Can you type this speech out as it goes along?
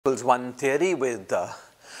equals 1 theory with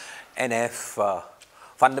NF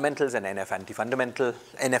fundamentals and NF anti-fundamental,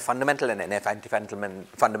 NF fundamental and NF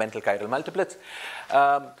anti-fundamental chiral multiplets.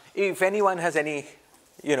 If anyone has any,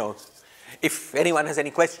 if anyone has any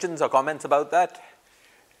questions or comments about that,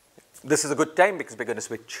 this is a good time because we're going to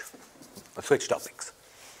switch topics.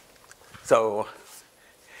 So,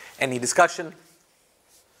 any discussion?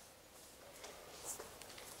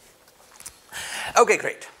 Okay,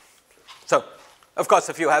 great. So, of course,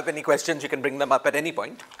 if you have any questions, you can bring them up at any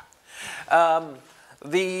point. In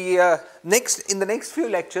the next few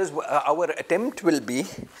lectures, our attempt will be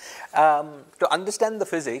to understand the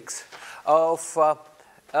physics of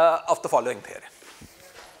the following theory.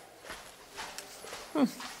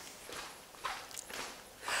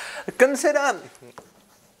 Consider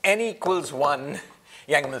n equals 1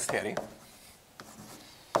 Yang-Mills theory.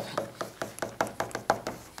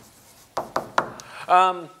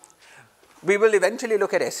 We will eventually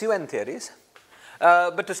look at SUN theories,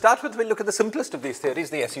 but to start with, we'll look at the simplest of these theories,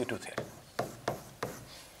 the SU2 theory.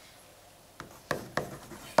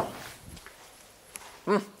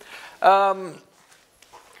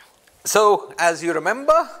 So, as you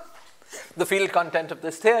remember, the field content of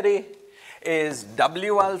this theory is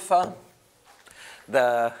W alpha,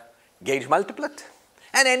 the gauge multiplet,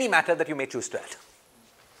 and any matter that you may choose to add.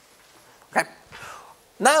 Okay.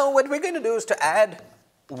 Now, what we're going to do is to add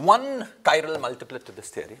one chiral multiplet to this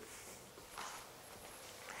theory,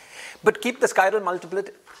 but keep this chiral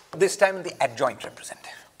multiplet this time in the adjoint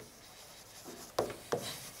representation.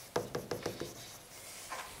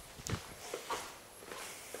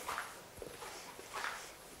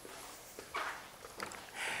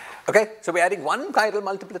 Okay, so we're adding one chiral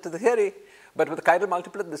multiplet to the theory, but with the chiral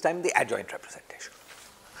multiplet this time in the adjoint representation.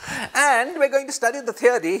 And we're going to study the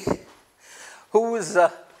theory whose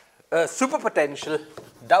superpotential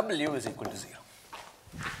W is equal to 0.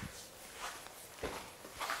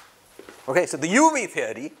 Okay, so the UV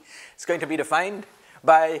theory is going to be defined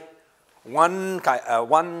by one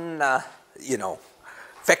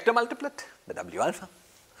vector multiplet, the W alpha,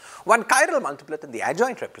 one chiral multiplet in the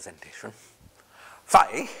adjoint representation,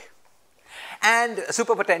 phi, and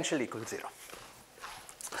superpotential equals 0.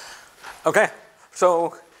 Okay,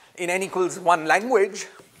 so in n equals 1 language,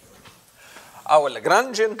 our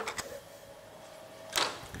Lagrangian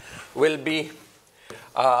will be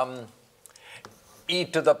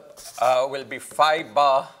will be phi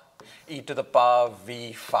bar e to the power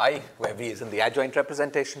v phi, where v is in the adjoint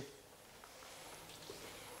representation.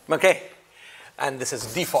 Okay, and this is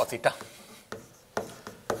d4 theta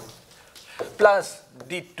plus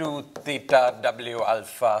d2 theta w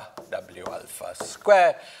alpha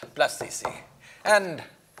square plus cc, and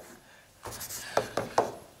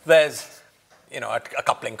there's a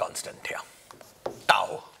coupling constant here,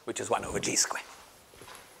 tau, which is 1 over g squared,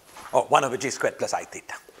 or 1 over g squared plus I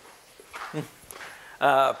theta,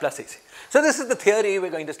 plus cc. So this is the theory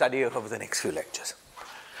we're going to study over the next few lectures.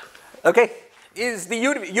 Okay, is the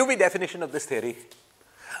UV definition of this theory,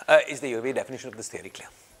 clear?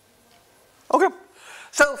 Okay,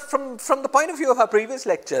 so from the point of view of our previous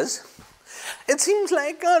lectures, it seems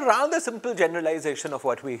like a rather simple generalization of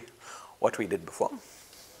what we did before.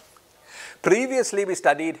 Previously, we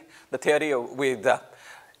studied the theory with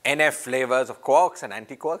NF flavors of quarks and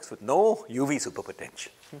antiquarks with no UV superpotential.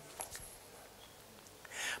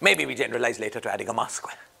 Maybe we generalized later to adding a mass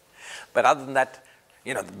square. But other than that,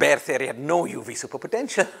 the Baire theory had no UV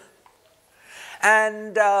superpotential.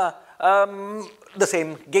 And the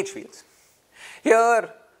same gauge fields. Here,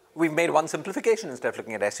 we've made one simplification. Instead of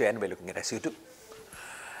looking at SUN, we're looking at SU2.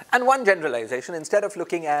 And one generalization, instead of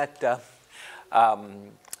looking at the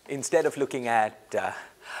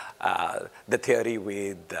theory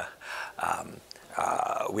with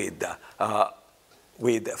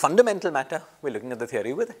fundamental matter, we're looking at the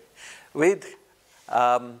theory with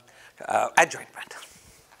adjoint matter.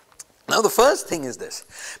 Now, the first thing is this: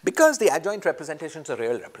 because the adjoint representation is a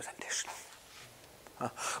real representation,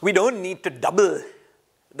 we don't need to double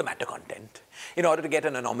the matter content in order to get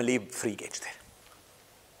an anomaly-free gauge theory.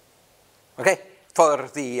 Okay, for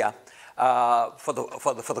the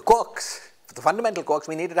quarks, for the fundamental quarks,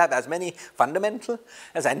 we needed to have as many fundamental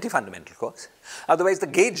as anti-fundamental quarks. Otherwise, the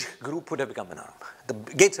gauge group would have become anomalous. The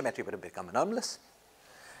gauge symmetry would have become anomalous.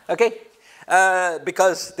 Okay,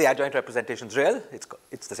 because the adjoint representation is real,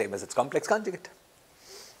 it's the same as its complex conjugate.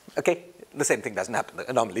 Okay, the same thing doesn't happen. The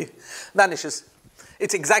anomaly vanishes.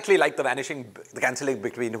 It's exactly like the cancelling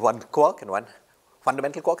between one quark and one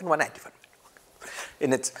fundamental quark and one anti-fundamental.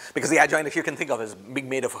 Because the adjoint, if you can think of, is being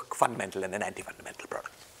made of a fundamental and an anti-fundamental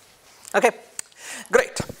product. Okay,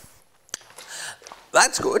 great.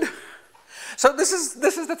 That's good. So this is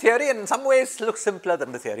the theory, and in some ways looks simpler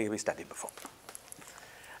than the theory we studied before.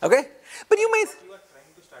 Okay? But you may... What you are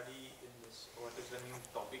trying to study in this, what is the new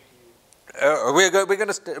topic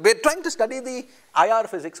you... we're trying to study the IR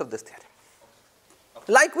physics of this theory.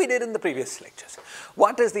 Okay. Like we did in the previous lectures.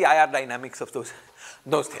 What is the IR dynamics of those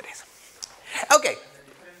theories? Okay. And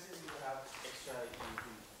the difference is you have extra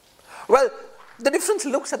UV. Well, the difference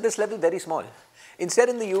looks at this level very small. Instead,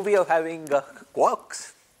 in the UV of having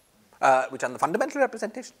quarks, which are the fundamental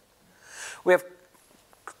representation, we have,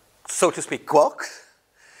 so to speak, quarks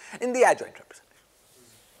in the adjoint representation.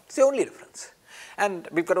 It's the only difference. And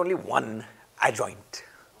we've got only one adjoint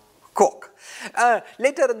quark.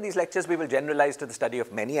 Later in these lectures, we will generalize to the study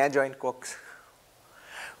of many adjoint quarks.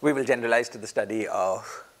 We will generalize to the study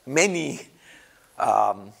of many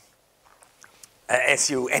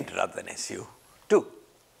SU(n) rather than SU2.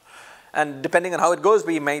 And depending on how it goes,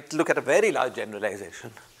 we might look at a very large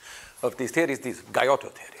generalization of these theories, these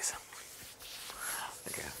Guyotto theories.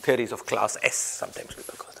 Okay. Theories of class S, sometimes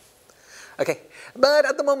people call them. Okay, but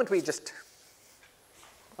at the moment we just,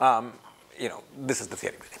 this is the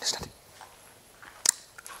theory we're going to study.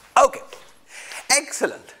 Okay,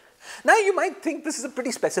 excellent. Now you might think this is a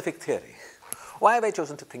pretty specific theory. Why have I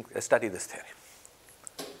chosen to study this theory?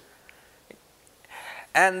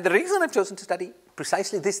 And the reason I've chosen to study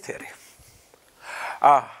precisely this theory,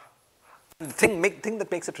 the thing that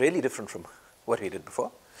makes it really different from what we did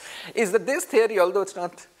before, is that this theory, although it's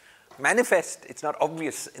not manifest, it's not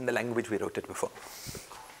obvious in the language we wrote it before,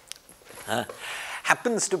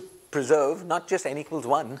 happens to preserve not just n equals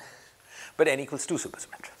 1, but n equals 2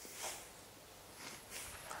 supersymmetry.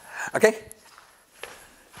 Okay?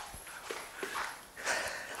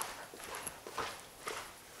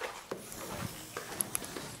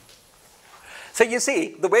 So you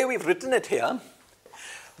see, the way we've written it here,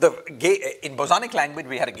 in bosonic language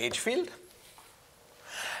we had a gauge field,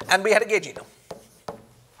 and we had a gaugino.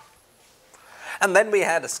 And then we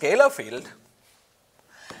had a scalar field,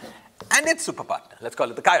 and its superpartner, let's call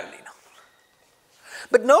it the chiralino.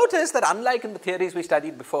 But notice that unlike in the theories we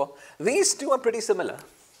studied before, these two are pretty similar,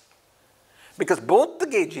 because both the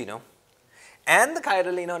gaugino and the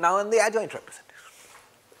chiralino are now in the adjoint representation.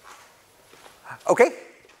 Okay?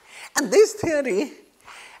 And this theory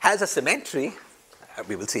has a symmetry,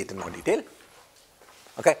 we will see it in more detail.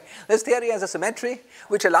 Okay? This theory has a symmetry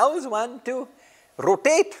which allows one to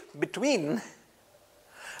rotate between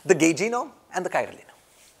the gaugino and the chiralino.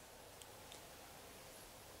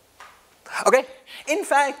 Okay? In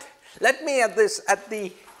fact, let me at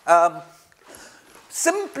the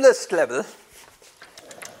simplest level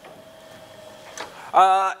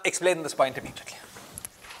explain this point immediately.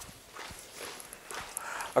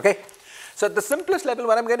 Okay? So at the simplest level,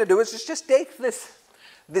 what I'm going to do is just take this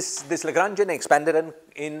Lagrangian and expand it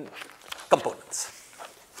in components.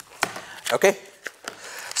 Okay?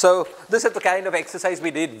 So this is the kind of exercise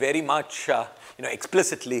we did very much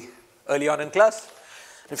explicitly early on in class.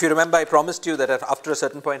 If you remember, I promised you that after a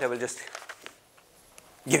certain point I will just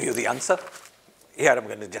give you the answer. Here I'm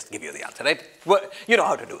going to just give you the answer, right? Well, you know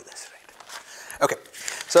how to do this, right? Okay.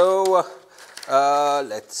 So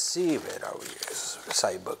let's see, where are we?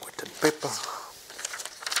 Cyber Quitten paper.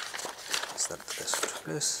 Is that the best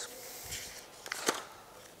place?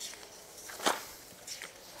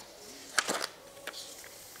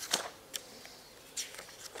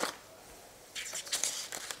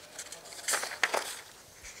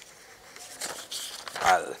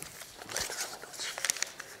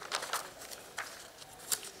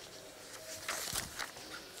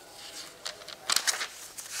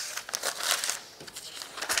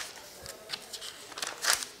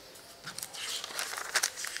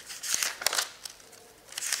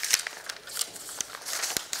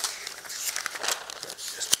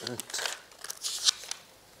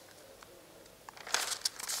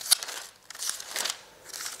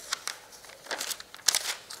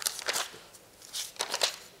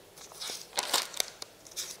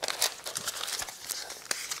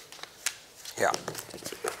 Yeah.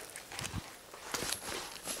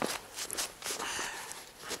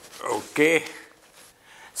 Okay.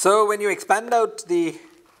 So when you expand out the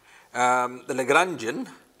Lagrangian,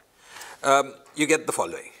 you get the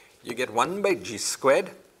following. You get 1 by g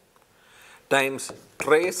squared times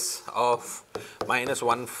trace of minus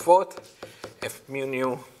 1/4 f mu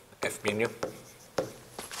nu f mu nu.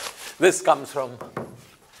 This comes from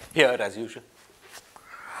here as usual.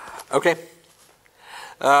 Okay.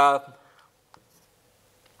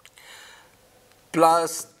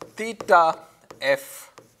 Plus theta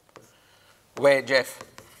f wedge f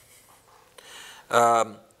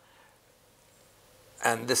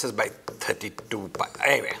and this is by 32 pi.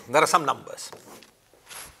 Anyway, there are some numbers.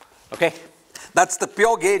 Okay, that's the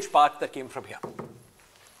pure gauge part that came from here.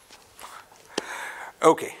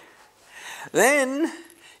 Okay, then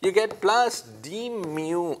you get plus d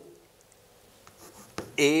mu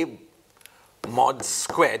a mod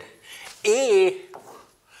squared. A,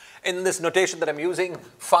 in this notation that I'm using,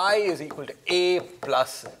 phi is equal to a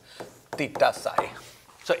plus theta psi.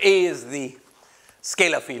 So A is the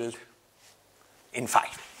scalar field in phi.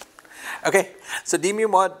 Okay, so d mu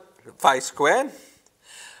mod phi squared,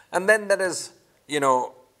 and then there is, you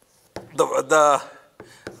know, the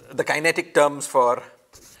kinetic terms for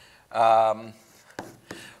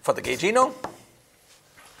the gaugino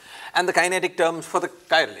and the kinetic terms for the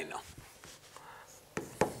chiralino.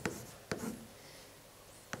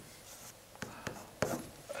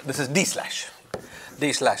 This is d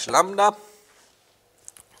slash lambda.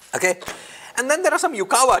 Okay, and then there are some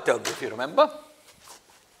Yukawa terms, if you remember.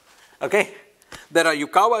 Okay, there are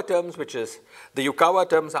Yukawa terms, which is the Yukawa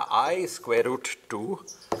terms are I square root 2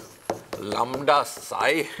 lambda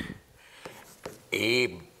psi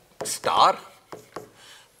a star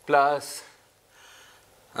plus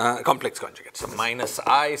complex conjugate. So minus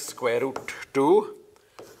I square root 2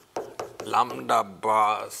 lambda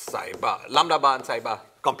bar psi bar, lambda bar and psi bar,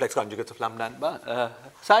 complex conjugates of lambda and bar,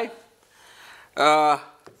 psi,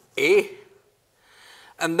 a,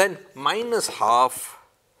 and then minus half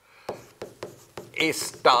a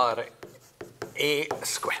star a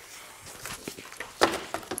square.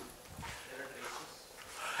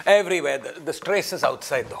 Everywhere, the trace is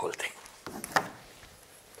outside the whole thing.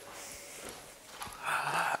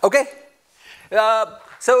 Okay,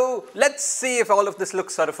 so let's see if all of this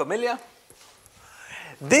looks sort of familiar.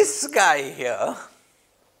 This guy here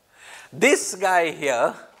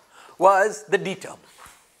was the D term.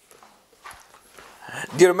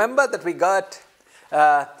 Do you remember that we got,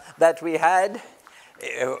 that we had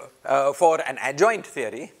for an adjoint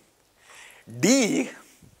theory, D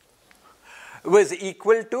was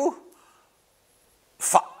equal to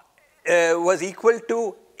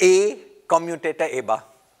A commutator A bar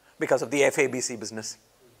because of the FABC business.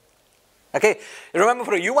 Okay, remember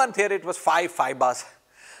for a U1 theory it was 5 phi bars,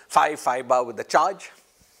 5 phi bar with the charge.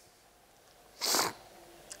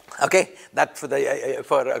 Okay, that for the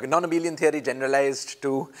for a non-abelian theory generalized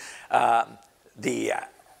to the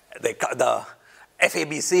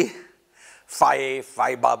FABC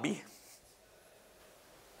phi bar B.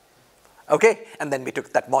 Okay, and then we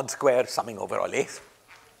took that mod square summing over all A's.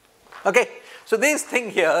 Okay, so this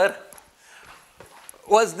thing here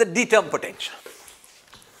was the D term potential.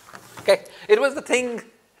 Okay, it was the thing,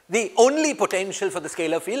 the only potential for the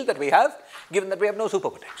scalar field that we have, given that we have no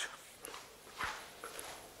superpotential.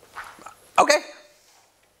 Okay,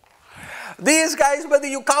 these guys were the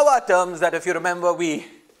Yukawa terms that, if you remember, we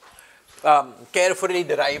carefully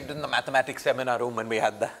derived in the mathematics seminar room when we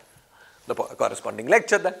had the corresponding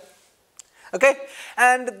lecture there. Okay,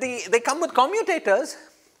 and they come with commutators.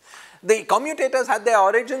 The commutators had their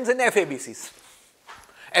origins in FABCs.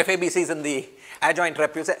 FABCs in the adjoint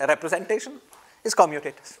representation is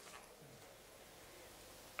commutators.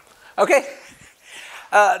 Okay,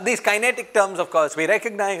 these kinetic terms, of course, we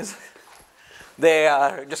recognize. They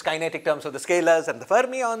are just kinetic terms for the scalars and the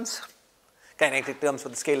fermions, kinetic terms for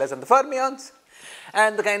the scalars and the fermions,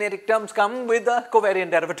 and the kinetic terms come with a covariant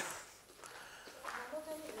derivative.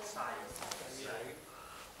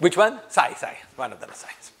 Which one? Psi, one of them is psi.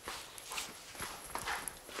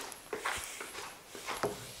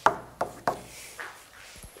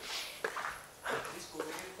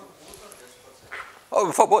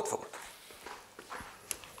 Oh, for both.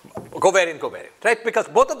 Covariant, right? Because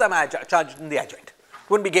both of them are charged in the adjoint. It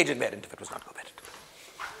wouldn't be gauge invariant if it was not covariant.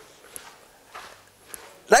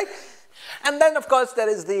 Right? And then, of course, there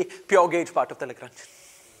is the pure gauge part of the Lagrangian.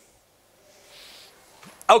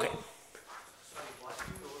 Okay. Sorry, what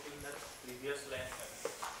you wrote in that previous line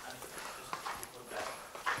and just before that,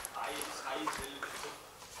 I is relative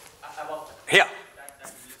above that. Here.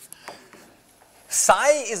 Psi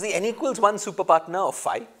is the n equals 1 superpartner of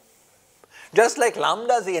phi. Just like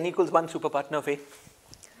lambda is the n equals 1 superpartner of A.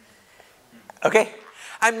 Okay,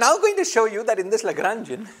 I'm now going to show you that in this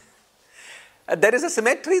Lagrangian, there is a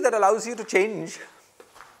symmetry that allows you to change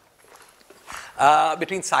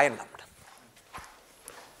between psi and lambda.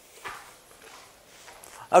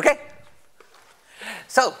 Okay,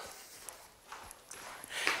 so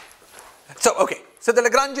the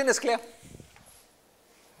Lagrangian is clear.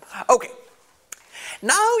 Okay,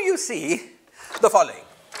 now you see the following.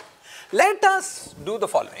 Let us do the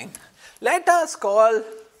following. Let us call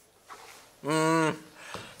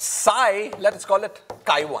psi, let us call it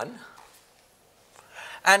chi1.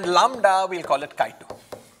 and lambda we'll call it chi2.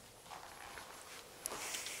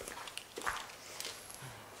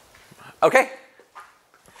 Okay?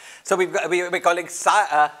 So we're calling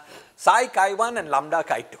psi chi1 and lambda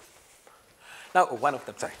chi2. Now, one of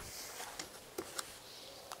them, sorry.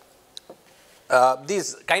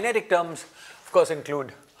 These kinetic terms, of course,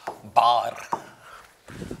 include bar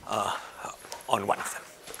on one of them.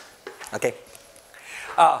 Okay?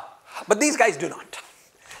 But these guys do not.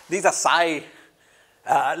 These are psi,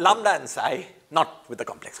 lambda and psi, not with the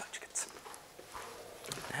complex conjugates.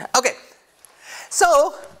 Okay.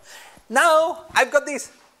 So now I've got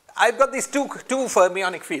these two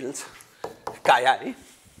fermionic fields, chi I.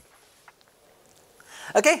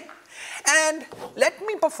 Okay? And let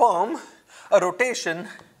me perform a rotation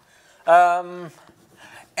m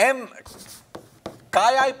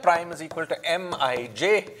chi I prime is equal to mij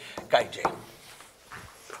chi j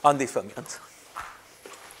on these fermions,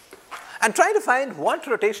 and try to find what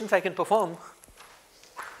rotations I can perform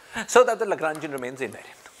so that the Lagrangian remains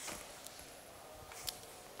invariant.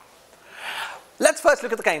 Let's first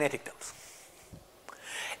look at the kinetic terms.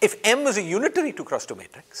 If M is a unitary 2 cross 2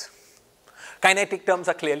 matrix, kinetic terms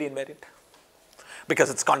are clearly invariant because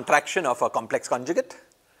it's contraction of a complex conjugate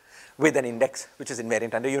with an index which is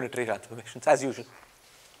invariant under unitary transformations as usual.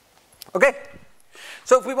 Okay?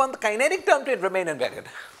 So if we want the kinetic term to remain invariant,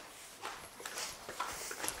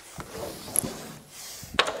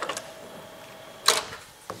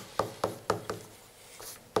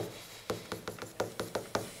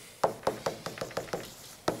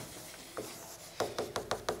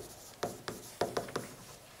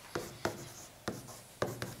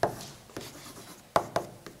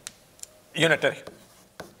 unitary.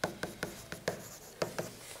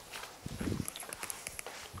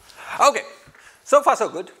 Okay, so far so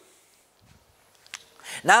good.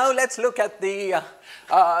 Now let's look at the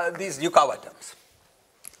these Yukawa terms.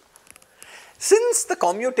 Since the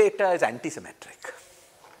commutator is antisymmetric,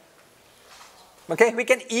 okay, we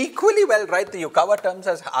can equally well write the Yukawa terms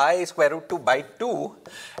as I square root 2 by 2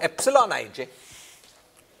 epsilon ij,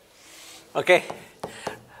 okay,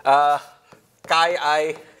 chi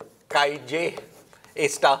I chi j a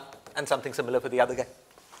star and something similar for the other guy.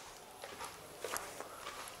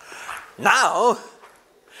 Now,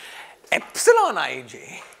 epsilon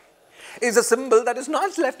ij is a symbol that is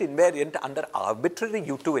not left invariant under arbitrary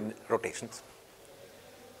U2 in rotations,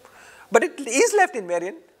 but it is left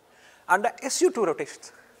invariant under SU2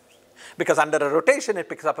 rotations, because under a rotation it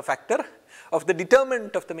picks up a factor of the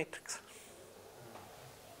determinant of the matrix.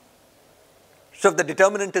 So if the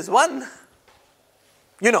determinant is 1,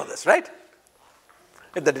 you know this, right?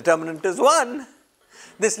 If the determinant is 1,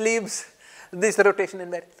 this leaves this rotation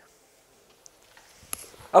invariant.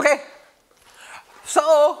 Okay?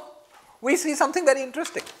 So we see something very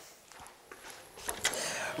interesting.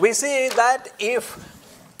 We see that if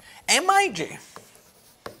Mij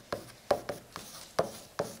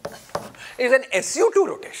is an SU2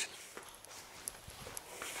 rotation,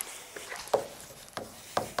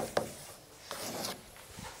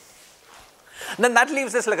 then that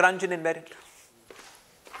leaves this Lagrangian invariant.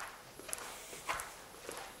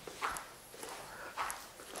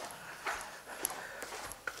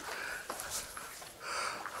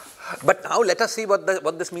 But now let us see what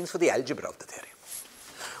this means for the algebra of the theory.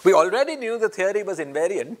 We already knew the theory was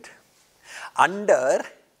invariant under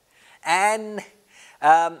an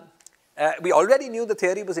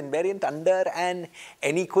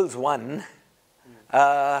n equals 1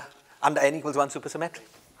 under n equals 1 supersymmetry.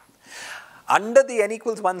 Under the n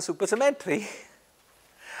equals 1 supersymmetry,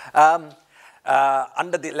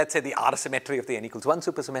 under the, let's say, the R symmetry of the n equals 1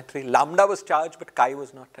 supersymmetry, lambda was charged, but chi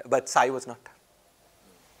was not, but psi was not.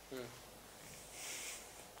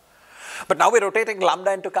 But now we're rotating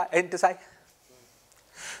lambda into psi.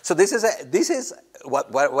 So this is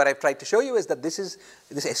what I've tried to show you is that this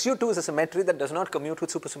SU2 is a symmetry that does not commute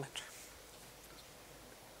with supersymmetry.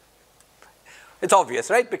 It's obvious,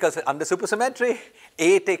 right? Because under supersymmetry,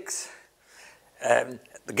 A takes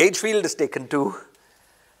the gauge field is taken to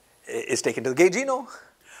the gaugino,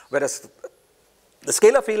 whereas the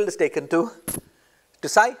scalar field is taken to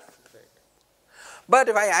psi. Right. But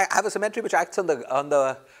if I have a symmetry which acts on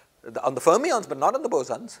the fermions but not on the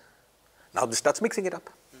bosons, now this starts mixing it up.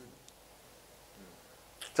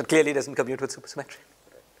 So it clearly doesn't commute with supersymmetry.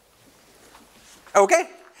 Okay,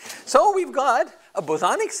 so we've got a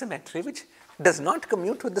bosonic symmetry which does not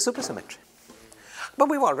commute with the supersymmetry. But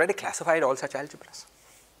we've already classified all such algebras.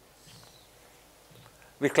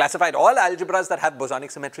 We've classified all algebras that have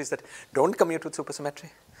bosonic symmetries that don't commute with supersymmetry.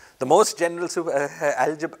 The most general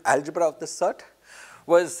algebra of this sort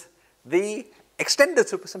was the extended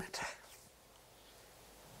supersymmetry.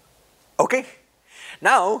 Okay?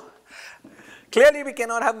 Now, clearly we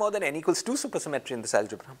cannot have more than n equals 2 supersymmetry in this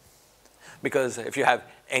algebra, because if you have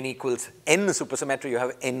n equals n supersymmetry, you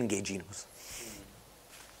have n gauginos.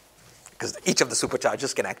 Because each of the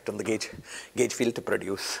supercharges can act on the gauge field to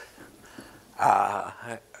produce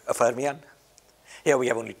a fermion. Here we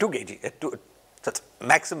have only two gauge, so it's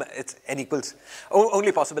maximum, it's n equals,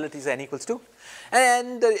 only possibility is n equals 2.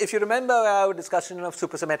 And if you remember our discussion of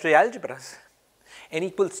supersymmetry algebras, n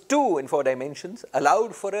equals 2 in 4 dimensions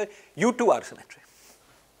allowed for a U2R symmetry.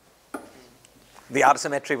 The R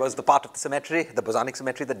symmetry was the part of the symmetry, the bosonic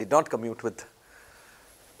symmetry that did not commute with,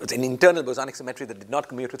 it's an internal bosonic symmetry that did not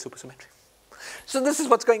commute with supersymmetry. So this is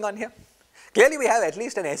what's going on here. Clearly we have at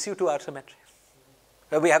least an SU2R symmetry.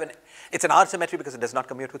 We have it's an R symmetry because it does not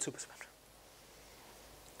commute with supersymmetry.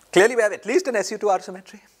 Clearly we have at least an SU2R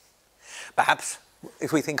symmetry. Perhaps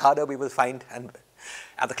if we think harder, we will find, and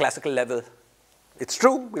at the classical level, it's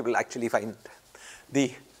true, we will actually find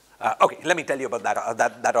the, okay, let me tell you about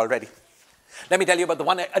that already. Let me tell you about the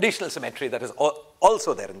one additional symmetry that is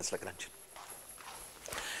also there in this Lagrangian.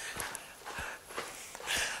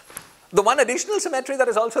 The one additional symmetry that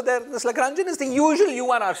is also there in this Lagrangian is the usual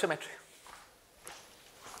U1R symmetry.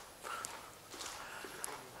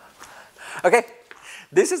 Okay,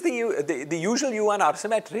 this is the usual U1R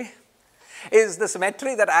symmetry, is the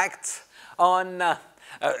symmetry that acts on,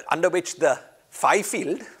 under which the phi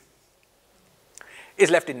field is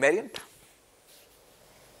left invariant.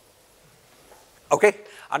 Okay,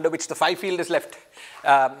 under which the phi field is left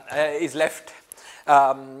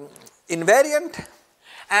invariant,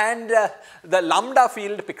 and the lambda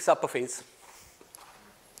field picks up a phase.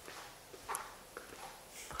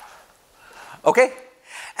 Okay,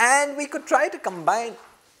 and we could try to combine.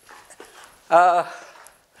 Right,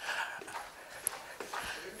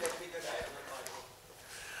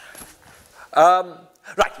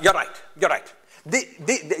 you're right. You're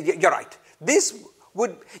right. This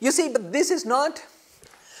would, you see, but this is not.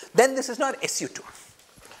 Then this is not SU2.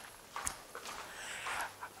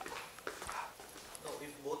 No,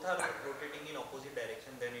 if both are rotating in opposite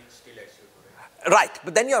direction, then it's still SU2. Right,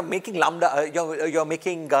 but then you're making lambda. You're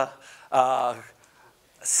making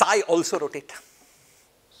psi also rotate.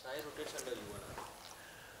 Psi rotates under U1R.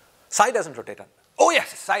 Psi doesn't rotate on. Oh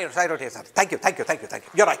yes, psi rotates on. Thank you.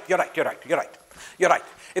 You're right.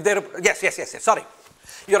 If there, yes. Sorry,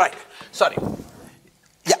 you're right. Sorry.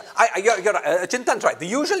 Yeah, you're right. Chintan's right. The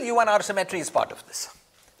usual U1R symmetry is part of this.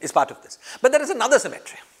 But there is another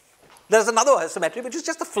symmetry. There is another symmetry which is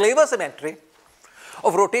just the flavor symmetry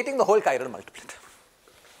of rotating the whole chiral multiplet.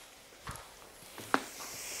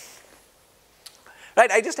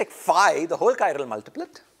 Right, I just take phi, the whole chiral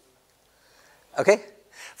multiplet, okay,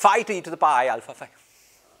 phi to e to the power I alpha phi.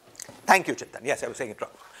 Thank you, Chintan. Yes, I was saying it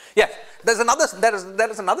wrong. Yes, there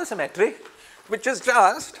is another symmetry which is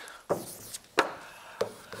just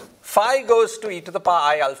phi goes to e to the power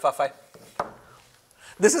I alpha phi.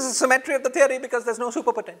 This is a symmetry of the theory because there's no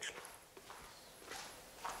superpotential.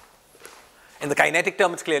 In the kinetic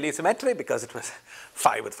term, it's clearly a symmetry because it was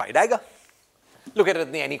phi with phi dagger. Look at it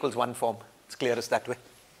in the n equals 1 form. It's clearest that way.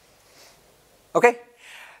 Okay?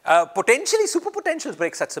 Potentially, superpotentials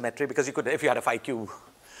break such symmetry because you could, if you had a phi cube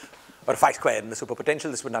or a phi square in the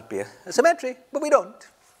superpotential, this would not be a symmetry, but we don't.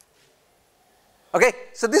 Okay?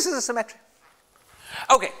 So this is a symmetry.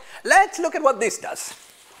 Okay, let's look at what this does.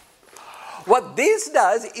 What this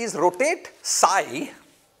does is rotate psi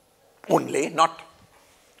only, not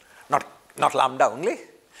lambda only,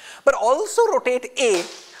 but also rotate A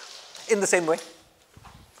in the same way.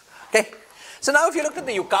 Okay? So now if you look at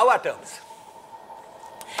the Yukawa terms,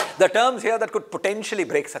 the terms here that could potentially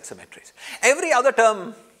break such symmetries, every other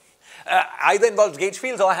term either involves gauge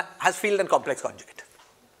fields or has field and complex conjugate.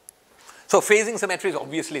 So phasing symmetry is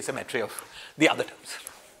obviously symmetry of the other terms.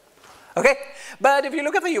 Okay? But if you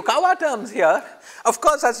look at the Yukawa terms here, of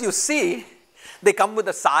course, as you see, they come with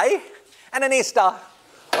a psi and an A star,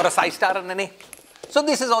 or a psi star and an A. So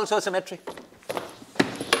this is also a symmetry.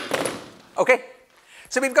 Okay?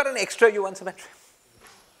 So we've got an extra U1 symmetry.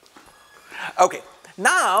 Okay.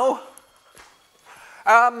 Now,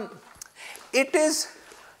 it is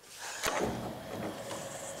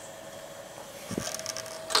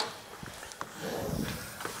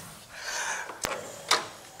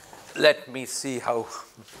let me see how,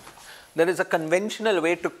 there is a conventional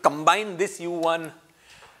way to combine this U1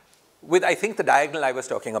 with, I think, the diagonal I was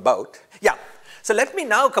talking about. Yeah, so let me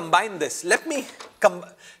now combine this. Let me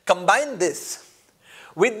combine this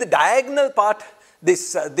with the diagonal part,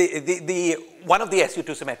 this, one of the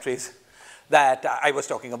SU2 symmetries that I was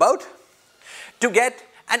talking about, to get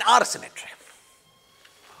an R symmetry.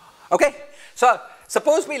 Okay? So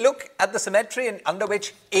suppose we look at the symmetry under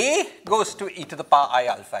which A goes to e to the power I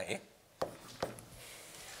alpha A,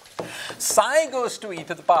 psi goes to e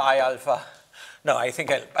to the power I alpha, no, I think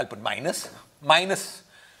I'll put minus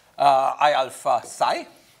I alpha psi,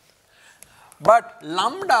 but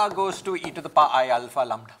lambda goes to e to the power I alpha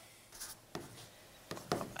lambda.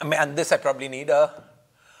 And this I probably need a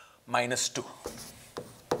minus 2.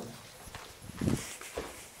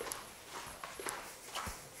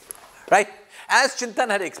 Right? As Chintan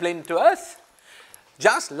had explained to us,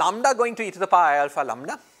 just lambda going to e to the power I alpha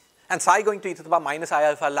lambda and psi going to e to the power minus I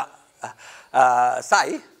alpha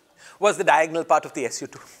psi was the diagonal part of the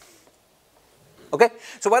SU2. Okay?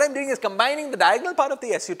 So what I'm doing is combining the diagonal part of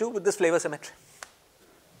the SU2 with this flavor symmetry.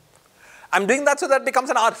 I'm doing that so that it becomes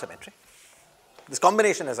an R symmetry. This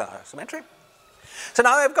combination is an R symmetry. So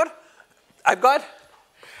now I've got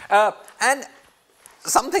and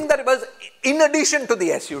something that was in addition to the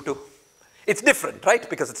SU2. It's different, right?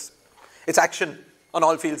 Because its action on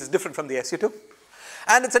all fields is different from the SU2.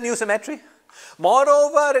 And it's a new symmetry.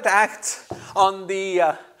 Moreover, it acts on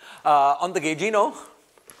the gaugino.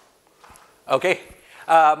 Okay?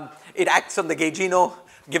 It acts on the gaugino,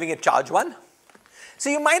 giving it charge 1. So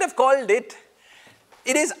you might have called it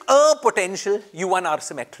is a potential U1R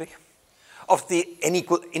symmetry of the in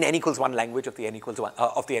n equals 1 language of the n equals 1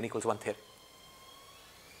 theory.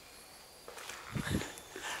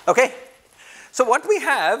 Okay? So what we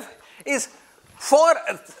have is for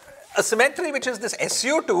a symmetry which is this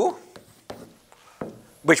SU2,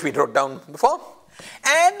 which we wrote down before,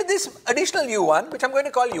 and this additional U1, which I'm going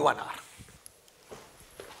to call U1R.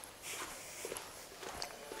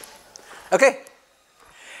 Okay?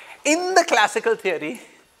 In the classical theory,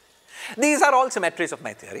 these are all symmetries of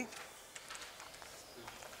my theory.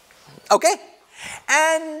 Okay?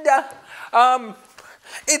 And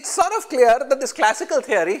it's sort of clear that this classical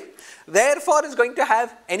theory therefore is going to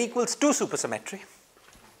have n equals 2 supersymmetry,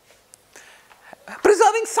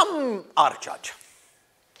 preserving some R charge.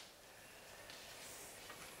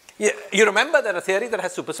 You remember that a theory that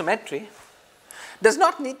has supersymmetry does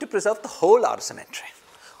not need to preserve the whole R symmetry.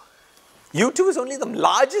 U2 is only the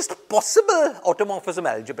largest possible automorphism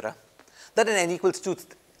algebra that an n equals 2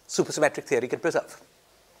 supersymmetric theory can preserve.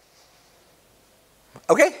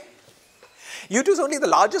 Okay? U2 is only the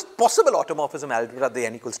largest possible automorphism algebra the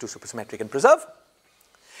n equals 2 supersymmetry can preserve.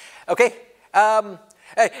 Okay?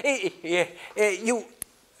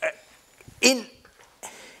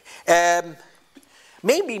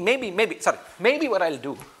 Maybe what I'll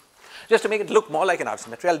do, just to make it look more like an R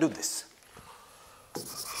symmetry, I'll do this.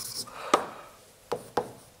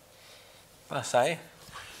 Psi,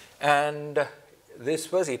 and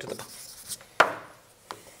this was e to the power.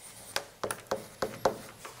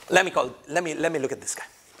 Let me look at this guy.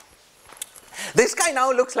 This guy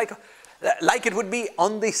now looks like it would be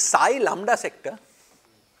on the psi lambda sector,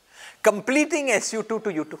 completing SU2 to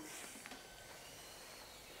U2.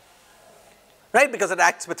 Right? Because it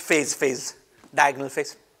acts with phase, diagonal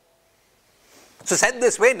phase. So said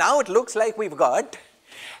this way, now it looks like we've got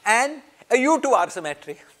a U2R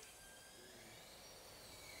symmetry.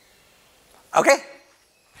 Okay?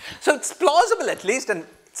 So it's plausible at least, and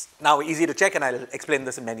it's now easy to check, and I'll explain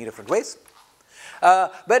this in many different ways.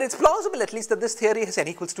 But it's plausible at least that this theory has n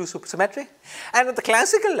equals 2 supersymmetry, and at the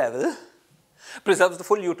classical level preserves the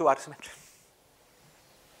full U2R symmetry.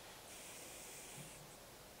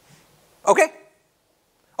 Okay?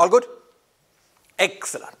 All good?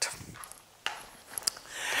 Excellent.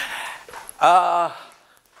 I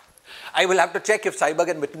will have to check if Seiberg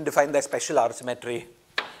and Witten define their special R symmetry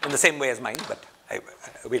in the same way as mine, but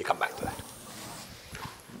we'll come back to that.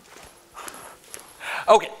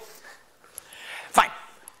 Okay, fine.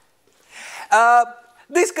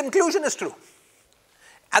 This conclusion is true.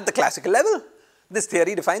 At the classical level, this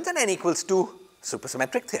theory defines an n equals 2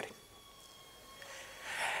 supersymmetric theory.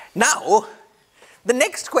 Now, the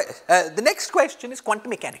next question is quantum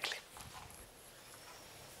mechanically.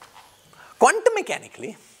 Quantum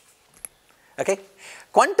mechanically, okay,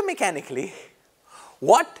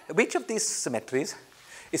 which of these symmetries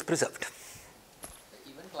is preserved?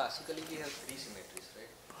 Even classically we have 3 symmetries, right?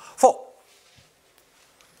 4.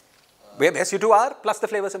 We have SU2R plus the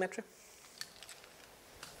flavor symmetry.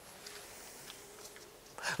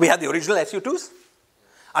 We have the original SU2s,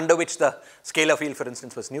 under which the scalar field, for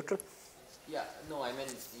instance, was neutral. Yeah, no, I mean,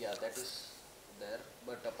 yeah, that is there.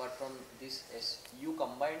 But apart from this, you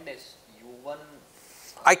combined SU1.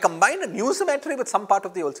 I combined a new symmetry with some part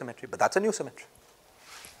of the old symmetry, but that's a new symmetry.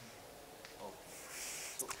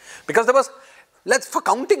 Because there was, for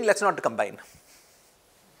counting, let's not combine.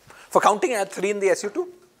 For counting, I had 3 in the SU2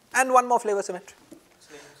 and 1 more flavor symmetry.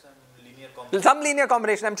 It's like some linear combination. Some linear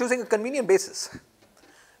combination, I'm choosing a convenient basis.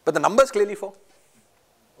 But the number is clearly 4.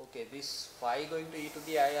 Okay, this phi going to e to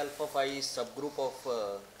the I alpha phi is subgroup of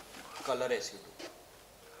color SU2.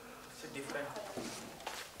 It's a different.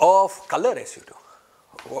 Of color SU2.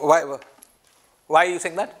 Why are you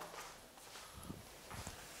saying that?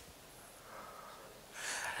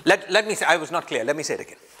 Let me say, I was not clear, let me say it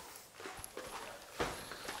again.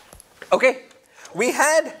 Okay, we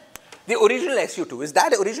had the original SU2. Is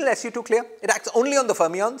that original SU2 clear? It acts only on the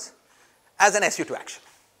fermions as an SU2 action.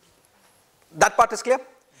 That part is clear?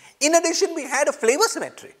 In addition, we had a flavor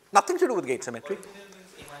symmetry, nothing to do with gauge symmetry. Original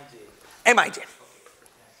means MIJ. MIJ.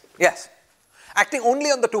 Yes. Acting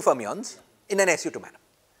only on the two fermions in an SU2 manner.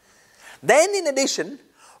 Then in addition,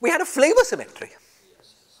 we had a flavor symmetry,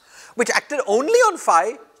 which acted only on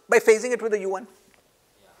phi by phasing it with a U1.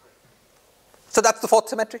 So that's the fourth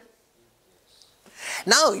symmetry.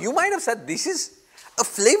 Now, you might have said this is a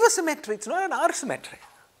flavor symmetry, it's not an R symmetry.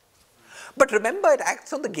 But remember, it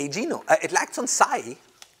acts on the gaugino, it acts on psi.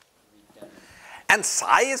 And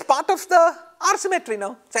psi is part of the R symmetry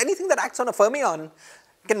now. So anything that acts on a fermion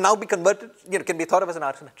can now be converted, can be thought of as an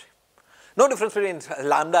R symmetry. No difference between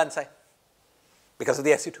lambda and psi because of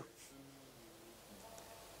the SU2.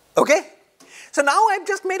 Okay? So now I've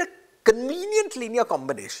just made a convenient linear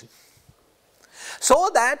combination so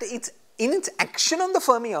that it's in its action on the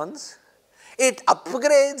fermions, it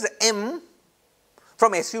upgrades M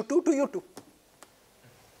from SU2 to U2.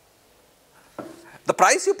 The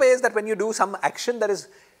price you pay is that when you do some action that is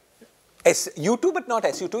U2 but not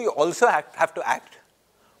SU2, you also have to act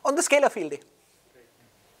on the scalar field A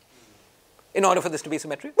in order for this to be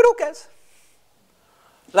symmetry. But who cares?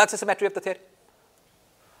 That's the symmetry of the theory.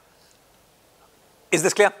 Is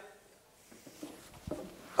this clear?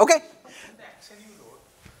 Okay. In the action you wrote,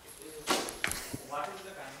 what is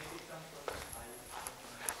the kinetic term for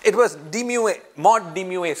I? It was d mu a, mod d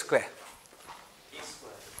mu a square. A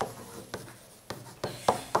square.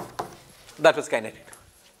 That was kinetic.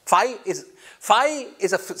 Phi is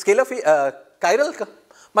a scalar chiral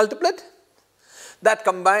multiplet that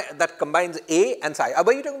combines A and psi.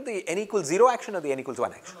 Are you talking the n equals 0 action or the n equals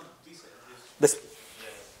 1 action? No, This.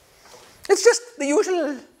 It's just the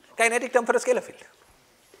usual kinetic term for a scalar field.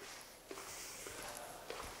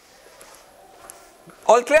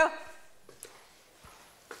 All clear?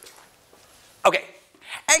 Okay,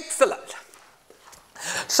 excellent.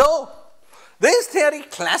 So, this theory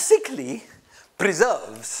classically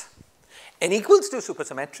preserves n equals to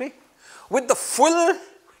supersymmetry with the full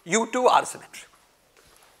U2 R symmetry.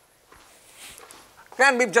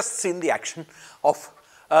 And we've just seen the action of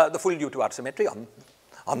the full U2 R symmetry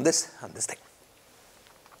on this thing.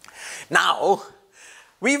 Now,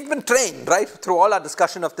 we've been trained, right, through all our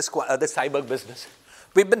discussion of this Seiberg business,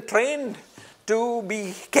 we've been trained to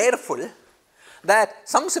be careful that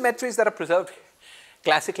some symmetries that are preserved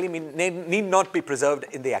classically need not be preserved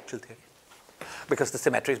in the actual theory because the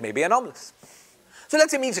symmetries may be anomalous. So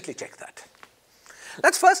let's immediately check that.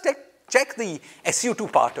 Let's first check the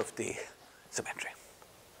SU2 part of the symmetry.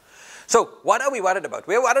 So what are we worried about?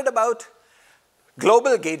 We're worried about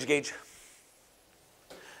global gauge.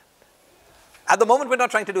 At the moment, we're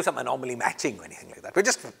not trying to do some anomaly matching or anything like that. We're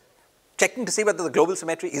just checking to see whether the global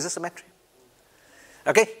symmetry is a symmetry.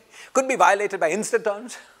 Okay? Could be violated by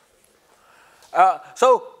instantons.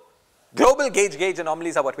 So global gauge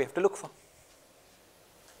anomalies are what we have to look for.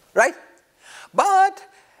 Right? But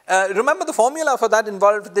remember the formula for that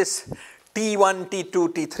involved this T1, T2,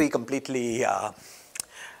 T3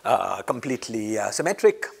 completely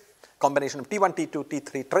symmetric combination of T1, T2,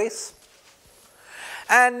 T3 trace.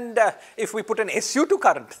 And if we put an SU2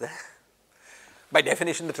 current there, by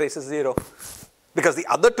definition the trace is 0 because the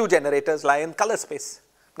other two generators lie in color space,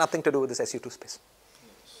 nothing to do with this SU2 space.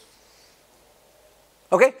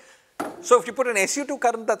 Okay? So if you put an SU2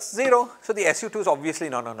 current that's 0, so the SU2 is obviously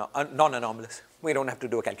non-anomalous. We don't have to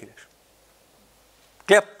do a calculation.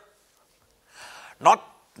 Clear? Not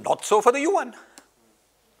so for the U1.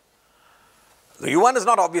 The U1 is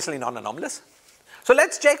not obviously non-anomalous. So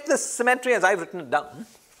let's check this symmetry as I've written it down.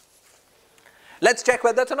 Let's check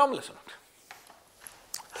whether it's anomalous or not.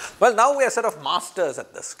 Well, now we are sort of masters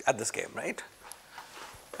at this game, right?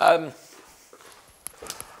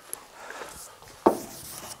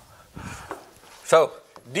 So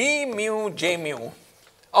d mu j mu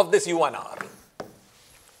of this U1R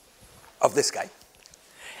of this guy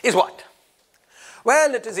is what?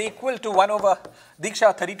 Well, it is equal to 1 over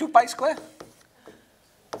Diksha 32 pi square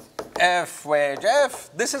f wedge f.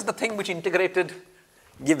 This is the thing which integrated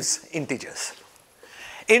gives integers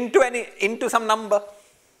into some number.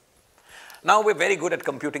 Now we're very good at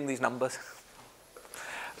computing these numbers.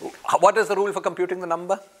 What is the rule for computing the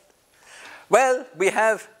number? Well, we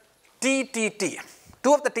have T, T, T.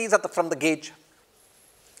 Two of the T's are from the gauge.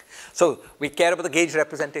 So we care about the gauge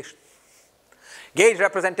representation. Gauge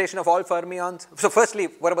representation of all fermions. So firstly,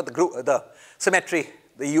 what about the group, the symmetry,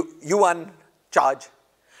 the U1 charge?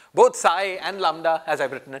 Both psi and lambda, as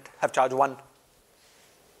I've written it, have charge 1.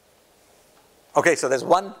 Okay, so there's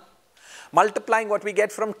 1. Multiplying what we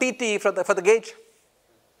get from TT for the gauge.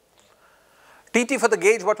 TT for the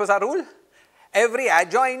gauge, what was our rule? Every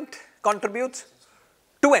adjoint contributes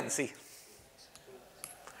 2 NC.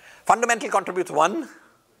 Fundamental contributes 1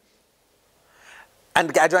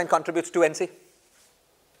 and adjoint contributes 2 NC.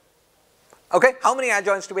 Okay, how many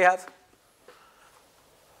adjoints do we have?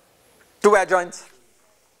 2 adjoints.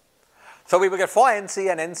 So we will get 4 NC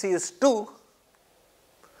and NC is 2.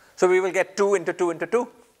 So we will get 2 into 2 into 2.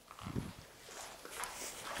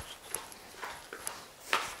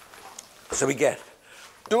 So we get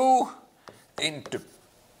 2 into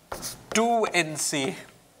 2 NC.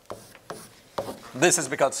 This is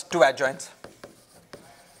because 2 adjoints.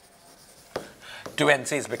 2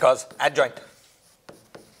 NC is because adjoint.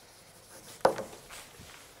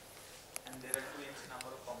 And there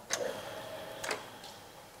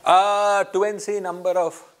are 2 NC number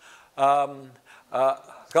of components.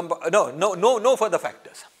 2 NC number of no further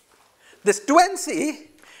factors. This 2 NC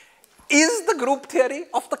is the group theory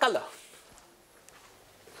of the color.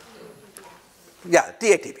 Yeah,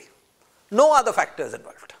 TATB. No other factors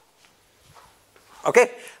involved.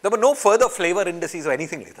 Okay? There were no further flavor indices or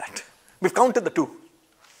anything like that. We've counted the 2.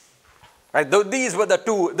 Right? These were the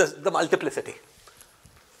 2, the multiplicity.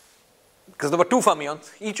 Because there were 2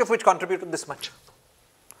 fermions, each of which contributed this much.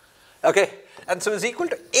 Okay? And so it's equal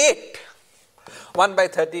to 8. 1 by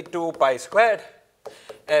 32 pi squared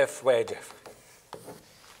f wedge f.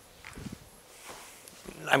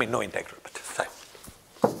 I mean, no integral, but fine.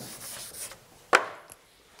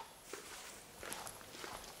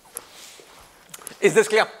 Is this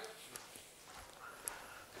clear?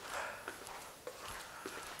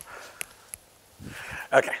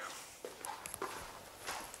 Okay.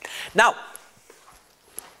 Now,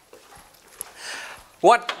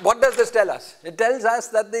 what does this tell us? It tells us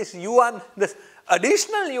that this U1, this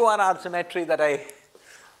additional U1R symmetry that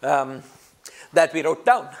that we wrote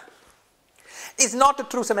down is not a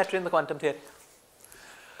true symmetry in the quantum theory.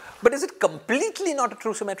 But is it completely not a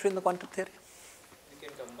true symmetry in the quantum theory? You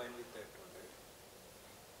can combine with that one, right?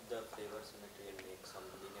 The flavor symmetry and make some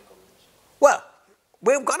linear combination. Well,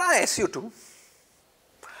 we've got our SU2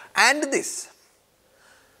 and this.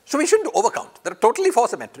 So we shouldn't overcount. There are totally 4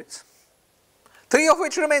 symmetries, 3 of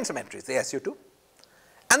which remain symmetries, the SU2.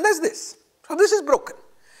 And there's this. So this is broken.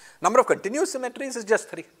 Number of continuous symmetries is just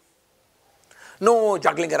 3. No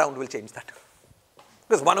juggling around will change that.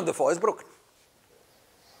 Because one of the 4 is broken.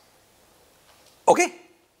 Okay?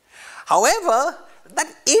 However,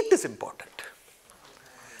 that 8 is important.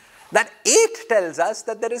 That 8 tells us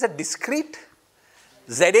that there is a discrete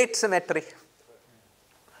Z8 symmetry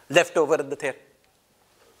left over in the theory.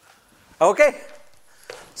 Okay?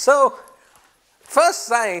 So, first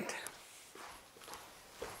sight,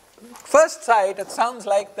 it sounds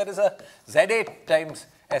like there is a Z8 times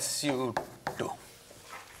SU2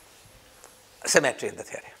 symmetry in the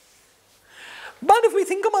theory. But if we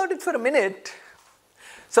think about it for a minute,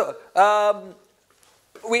 so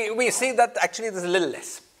we see that actually there's a little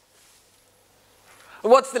less.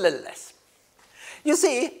 What's the little less? You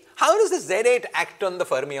see, how does this Z8 act on the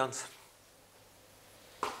fermions?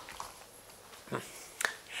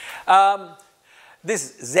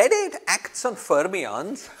 This Z8 acts on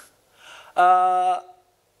fermions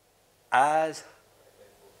as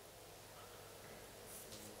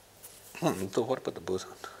so what about the boson?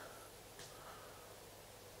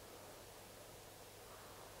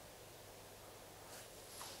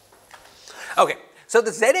 Okay, so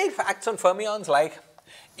the Z8 acts on fermions like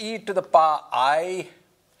e to the power I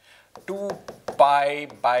 2 pi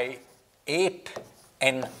by 8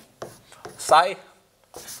 n psi.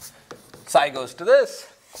 Psi goes to this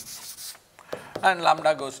and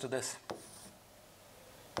lambda goes to this.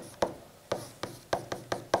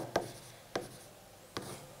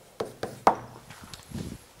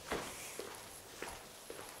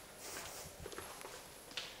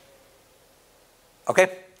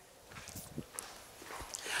 Okay?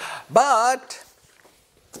 But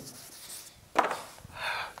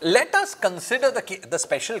let us consider the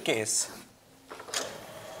special case.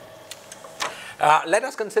 Let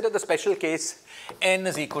us consider the special case n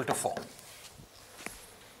is equal to 4.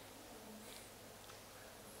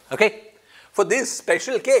 Okay? For this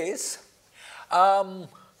special case,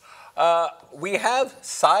 we have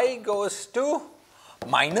psi goes to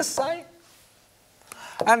minus psi,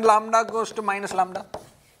 and lambda goes to minus lambda.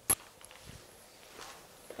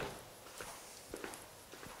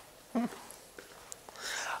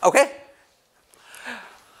 Okay.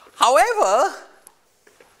 However,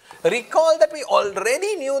 recall that we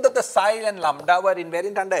already knew that the psi and lambda were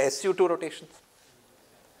invariant under SU2 rotations.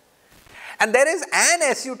 And there is an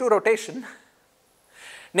SU2 rotation,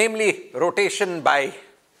 namely rotation by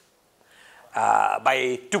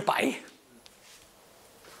 2 pi,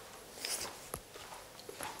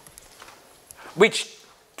 which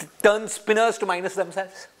turns spinors to minus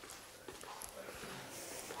themselves.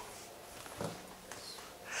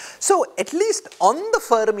 So at least on the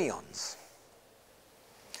fermions,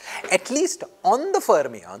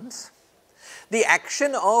 the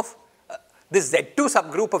action of this Z2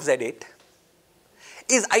 subgroup of Z8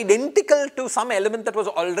 is identical to some element that was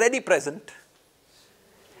already present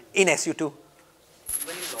in SU2.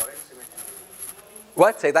 Even in Lorentz symmetry.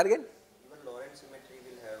 What? Say that again? Even Lorentz symmetry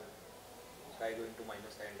will have psi going to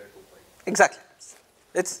minus psi under 2 pi. Exactly.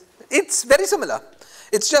 It's very similar.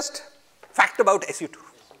 It's just fact about SU2.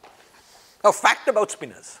 A fact about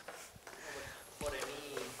spinors. For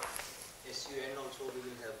any SUN also we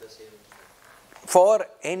will have the same. For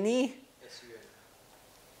any SUN.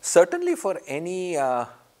 Certainly for any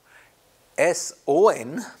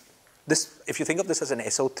SON, this, if you think of this as an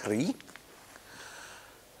SO3,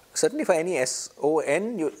 certainly for any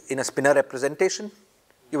SON, in a spinor representation,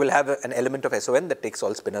 you will have an element of SON that takes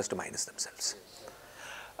all spinors to minus themselves.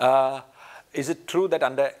 Is it true that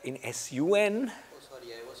in SUN? Oh,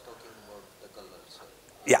 sorry, I was talking about the colors.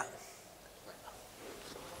 Yeah.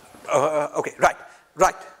 Okay, right.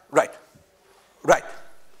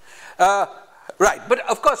 Right, but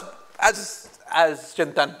of course, as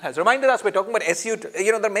Chintan has reminded us, we're talking about SU2.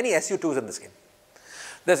 You know, there are many SU2s in this game.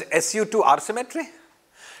 There's SU2 R symmetry,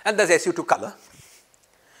 and there's SU2 color.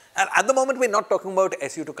 And at the moment, we're not talking about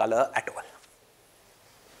SU2 color at all.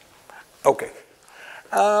 Okay.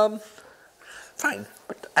 Fine.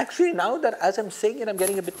 But actually, now that as I'm saying it, I'm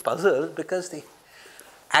getting a bit puzzled because the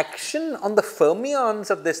action on the fermions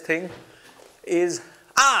of this thing is,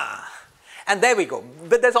 and there we go.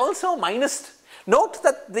 But there's also minus. Note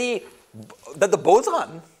that the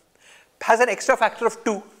boson has an extra factor of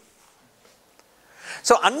 2.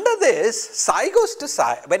 So under this, psi goes to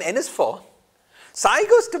psi, when n is 4, psi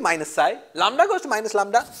goes to minus psi, lambda goes to minus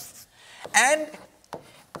lambda, and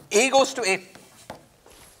a goes to a.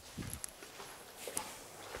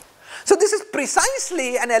 So this is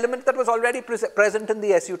precisely an element that was already present in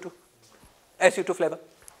the SU2 flavor.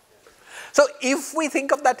 So if we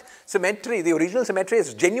think of that symmetry, the original symmetry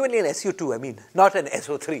is genuinely an SU2, I mean, not an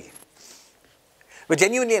SO3. But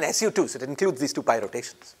genuinely an SU2, so it includes these 2 pi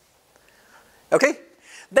rotations. Okay?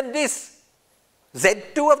 Then this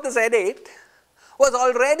Z2 of the Z8 was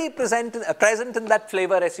already present in that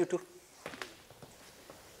flavor SU2.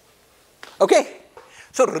 Okay?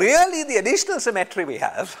 So really the additional symmetry we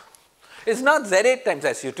have is not Z8 times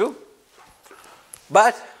SU2,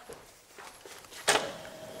 but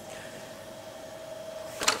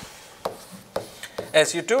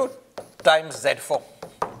SU2 times Z4.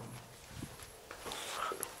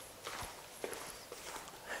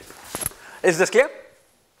 Is this clear?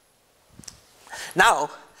 Now,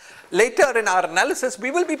 later in our analysis, we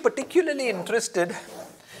will be particularly interested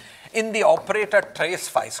in the operator trace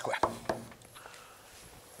phi square.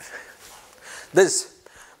 This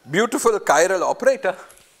beautiful chiral operator,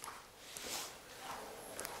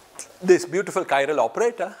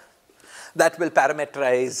 that will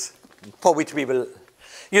parameterize, for which we will,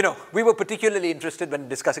 we were particularly interested when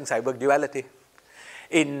discussing Seiberg duality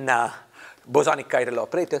in bosonic chiral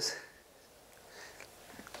operators.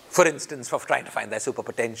 For instance, for trying to find their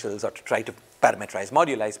superpotentials or to try to parameterize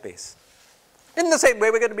moduli space. In the same way,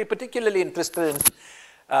 we're going to be particularly interested in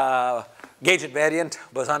gauge invariant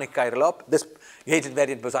bosonic chiral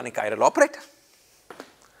operator.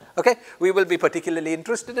 Okay, we will be particularly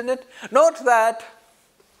interested in it. Note that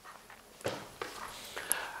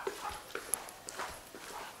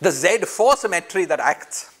the Z4 symmetry that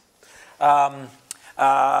acts on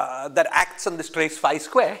this trace phi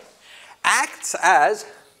square acts as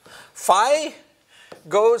phi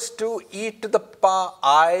goes to e to the power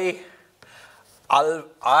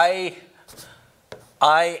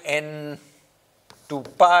I n 2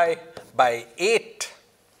 pi by 8,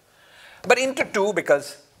 but into 2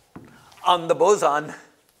 because on the boson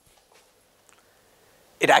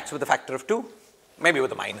it acts with a factor of 2, maybe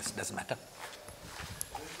with a minus, doesn't matter.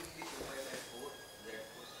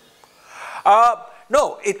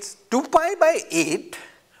 No, it's 2 pi by 8,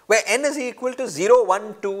 where n is equal to 0,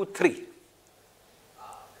 1, 2, 3.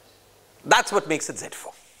 That's what makes it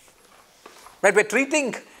Z4. Right? We're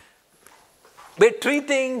treating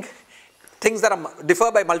things that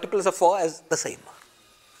differ by multiples of 4 as the same.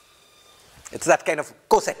 It's that kind of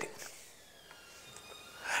cosetting.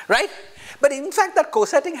 Right? But in fact, that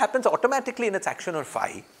cosetting happens automatically in its action on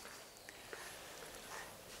phi,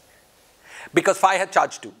 because phi had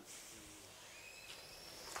charge 2.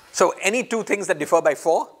 So any two things that differ by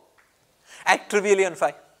 4 act trivially on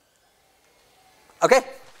phi. Okay?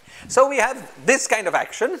 So we have this kind of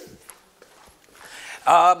action.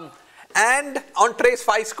 And on trace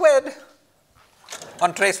phi squared,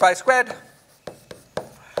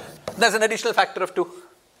 there's an additional factor of 2.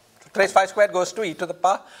 So trace phi squared goes to e to the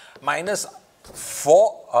power minus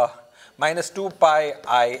 2 pi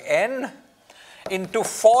I n into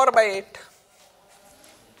 4 by 8.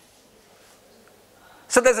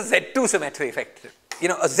 So there's a Z2 symmetry effect. You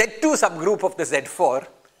know, a Z2 subgroup of the Z4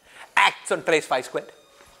 acts on trace phi squared.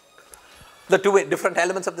 The two different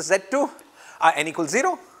elements of the Z2 are n equals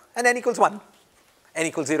 0 and n equals 1. N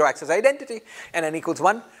equals 0 acts as identity, and n equals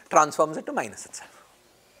 1 transforms into minus itself.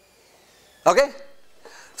 Okay?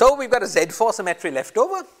 So we've got a Z4 symmetry left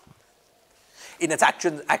over. In its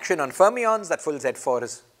action on fermions, that full Z4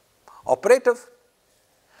 is operative.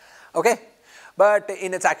 Okay? But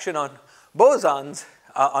in its action on bosons,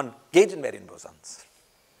 on gauge invariant bosons,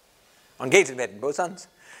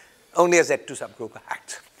 only a Z2 subgroup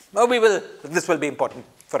acts. Well, this will be important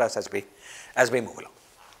for us as we move along.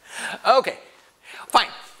 Okay, fine.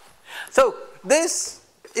 So this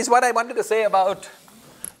is what I wanted to say about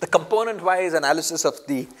the component-wise analysis of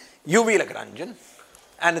the UV Lagrangian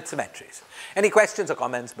and its symmetries. Any questions or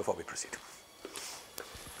comments before we proceed?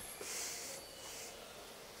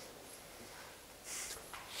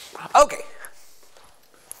 Okay.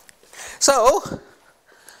 So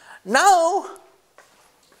now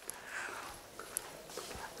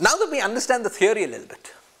that we understand the theory a little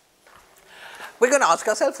bit, we're going to ask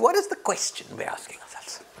ourselves, what is the question we're asking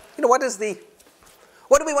ourselves? You know, what do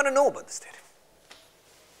we want to know about this theory?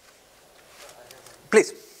 Please.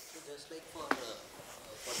 So just like for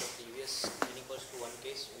the previous n equals to 1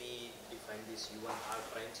 case, we defined this U1 R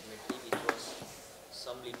prime symmetry, which was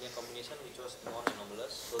some linear combination which was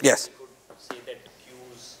non-anomalous. So Yes. we could say that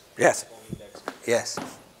Q's Yes. forming that symmetry. Yes.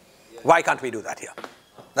 Why can't we do that here?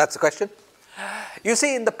 That's the question. You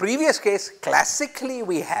see, in the previous case, classically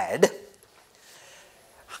we had,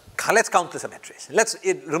 let's count the symmetries. Let's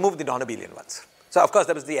remove the non-abelian ones. So of course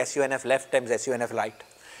there was the SUNF left times SUNF right.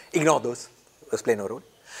 Ignore those. Those play no role.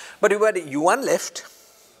 But we had U1 left,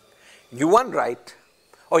 U1 right,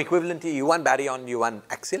 or equivalent to U1 baryon, U1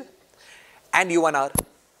 axial, and U1R.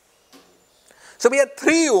 So we had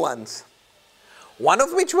 3 U1s, one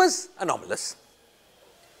of which was anomalous.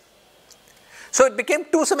 So it became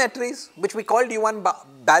 2 symmetries, which we called U1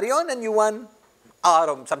 baryon and U1 R,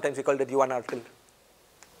 or sometimes we called it U1 R tilde.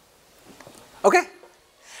 Okay?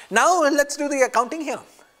 Now let's do the accounting here.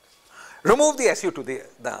 Remove the SU to the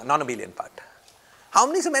non-abelian part. How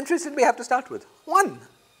many symmetries did we have to start with? 1.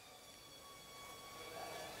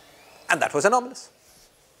 And that was anomalous.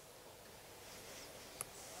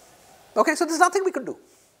 Okay, so there's nothing we could do.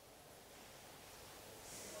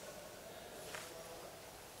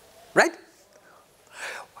 Right?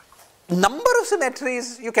 Number of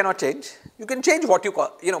symmetries you cannot change. You can change what you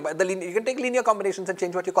call, you can take linear combinations and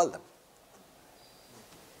change what you call them.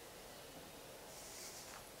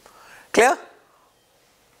 Clear?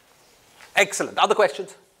 Excellent. Other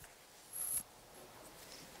questions?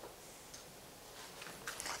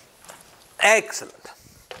 Excellent.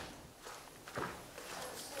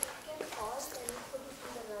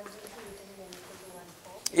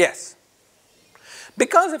 Yes.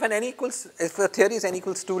 Because if a theory is n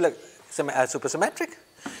equals 2 supersymmetric,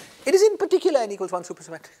 it is in particular n equals 1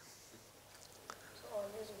 supersymmetric. So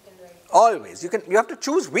always we can write. Always. You have to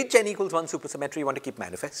choose which n equals 1 supersymmetry you want to keep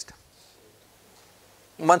manifest.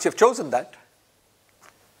 Once you've chosen that,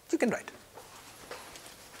 you can write.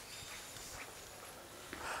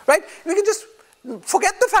 Right? We can just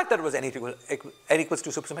forget the fact that it was n equals 2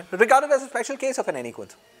 supersymmetric, regard it as a special case of an n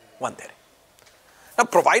equals 1 theory. Now,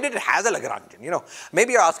 provided it has a Lagrangian,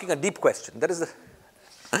 maybe you're asking a deep question. That is the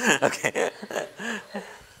okay.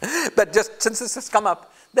 But just since this has come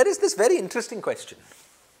up, there is this very interesting question.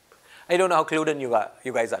 I don't know how clued in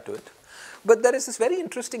you guys are to it, but there is this very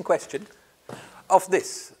interesting question of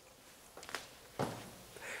this.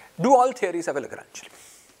 Do all theories have a Lagrangian?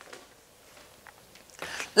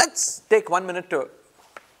 Let's take 1 minute to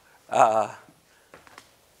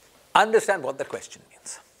understand what that question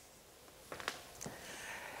means.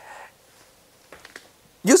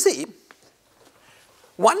 You see,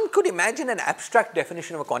 one could imagine an abstract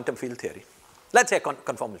definition of a quantum field theory, let's say a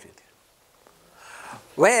conformal field theory,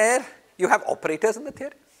 where you have operators in the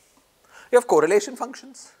theory, you have correlation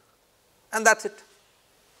functions, and that's it.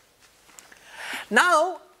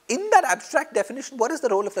 Now, in that abstract definition, what is the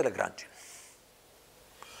role of the Lagrangian?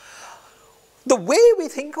 The way we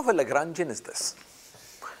think of a Lagrangian is this.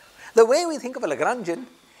 The way we think of a Lagrangian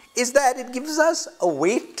is that it gives us a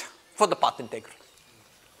weight for the path integral.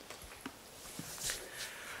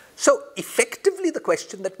 So effectively the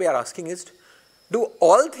question that we are asking is, do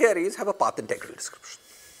all theories have a path integral description?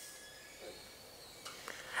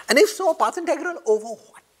 And if so, a path integral over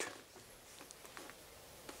what?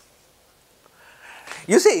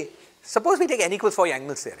 You see, suppose we take n equals 4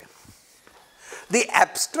 Yang-Mills theorem. The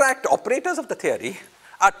abstract operators of the theory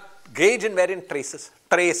are gauge invariant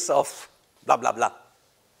trace of blah, blah, blah.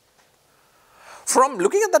 From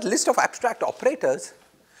looking at that list of abstract operators,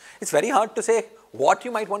 it's very hard to say what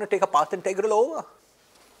you might want to take a path integral over.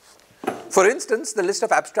 For instance, the list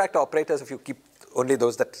of abstract operators, if you keep only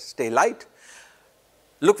those that stay light,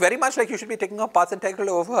 look very much like you should be taking a path integral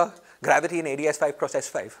over gravity in AdS5 cross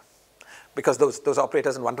S5, because those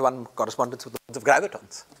operators in one-to-one correspondence with the ones of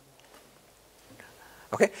gravitons.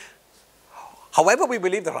 Okay? However, we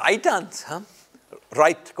believe the right answer,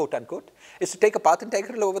 right quote unquote, is to take a path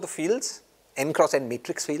integral over the fields, n cross n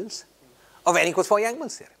matrix fields, of n equals 4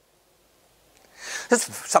 Yang-Mills theorem.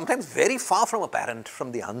 It's sometimes very far from apparent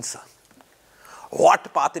from the answer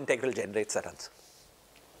what path integral generates that answer.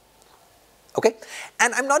 Okay?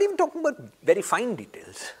 And I'm not even talking about very fine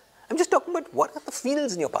details. I'm just talking about what are the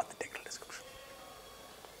fields in your path integral description.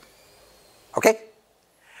 Okay?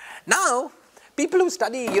 Now, people who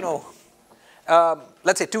study,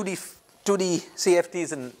 let's say 2D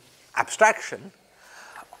CFTs in abstraction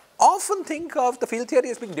often think of the field theory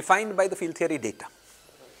as being defined by the field theory data,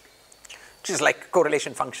 which is like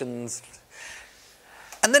correlation functions.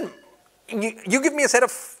 And then you give me a set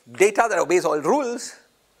of data that obeys all rules.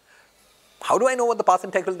 How do I know what the path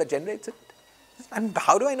integral that generates it? And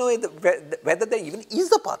how do I know whether there even is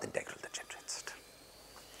a path integral that generates it?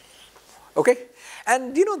 Okay?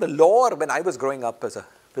 And the law when I was growing up as a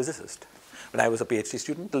physicist, when I was a PhD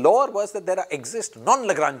student, the law was that there exist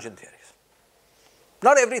non-Lagrangian theories.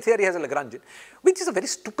 Not every theory has a Lagrangian, which is a very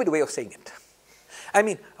stupid way of saying it. I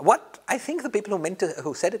mean, what I think the people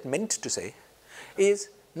who said it meant to say is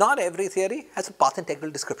not every theory has a path integral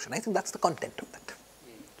description. I think that's the content of that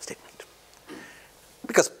statement.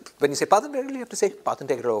 Because when you say path integral, you have to say path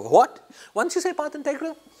integral over what? Once you say path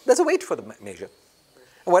integral, there's a weight for the measure.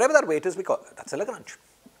 And whatever that weight is, we call that's a Lagrangian.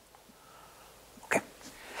 Okay.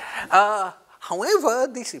 However,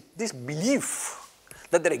 this belief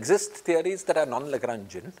that there exist theories that are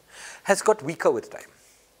non-Lagrangian has got weaker with time.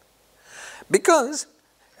 Because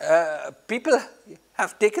people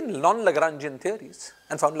have taken non-Lagrangian theories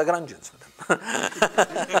and found Lagrangians with them.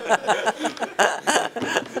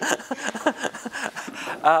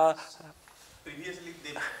 Previously,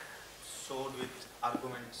 they showed with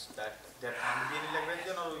arguments that there can't be any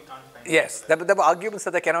Lagrangian or we can't find. Yes, there were arguments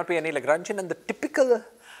that there cannot be any Lagrangian, and the typical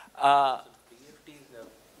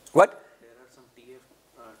what? There are some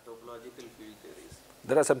topological field theories.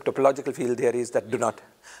 There are some topological field theories that do not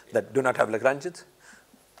have Lagrangians.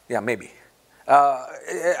 Yeah, maybe.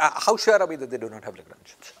 How sure are we that they do not have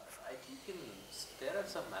Lagrangians? I think there are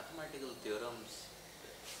some mathematical theorems.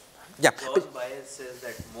 Yeah. Gauss bias says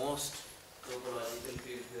that most topological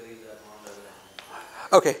field theories are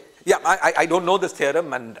non-Lagrangian. Okay. Yeah, I don't know this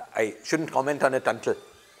theorem and I shouldn't comment on it until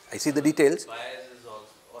I see the details. Bias is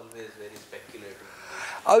always very speculative.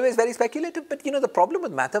 Always very speculative, but the problem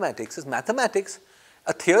with mathematics is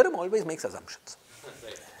a theorem always makes assumptions.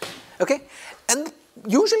 Right. Okay? And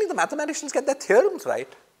usually the mathematicians get their theorems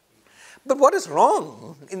right, but what is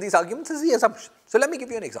wrong in these arguments is the assumption. So let me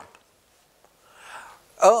give you an example.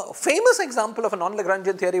 A famous example of a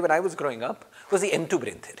non-Lagrangian theory when I was growing up was the M2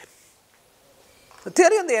 brane theory. The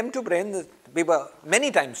theory on the M2 brane, we were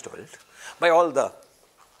many times told by all the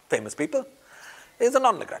famous people, is a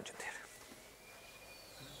non-Lagrangian theory.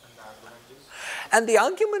 And the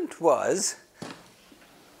argument was,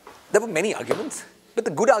 there were many arguments, but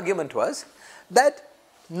the good argument was that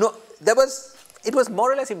it was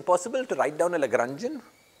more or less impossible to write down a Lagrangian.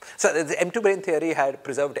 So the M2 brane theory had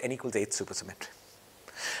preserved n equals 8 supersymmetry.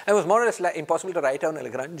 It was more or less impossible to write down a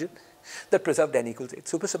Lagrangian that preserved n equals 8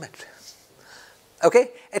 supersymmetry.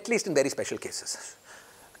 Okay? At least in very special cases.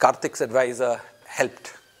 Karthik's advisor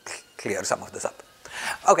helped clear some of this up.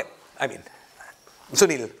 Okay, I mean,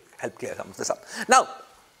 Sunil helped clear some of this up. Now,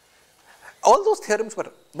 all those theorems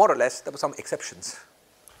were more or less, there were some exceptions.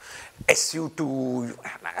 SU2,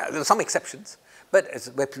 there were some exceptions, but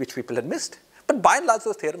which people had missed. But by and large,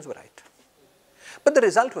 those theorems were right. But the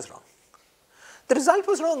result was wrong. The result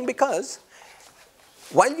was wrong because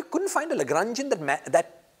while you couldn't find a Lagrangian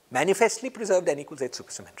that manifestly preserved n equals 8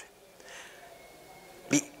 supersymmetry,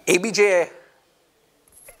 the ABJM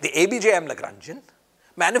Lagrangian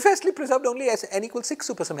manifestly preserved only as n equals 6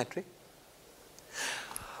 supersymmetry,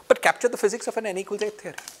 but captured the physics of an n equals 8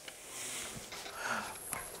 theory.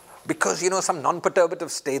 Because, some non-perturbative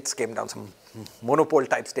states came down, some monopole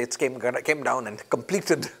type states came down and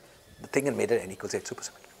completed the thing and made it n equals 8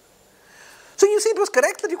 supersymmetry. So you see, it was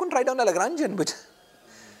correct that you couldn't write down a Lagrangian which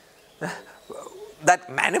that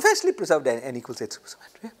manifestly preserved n equals 8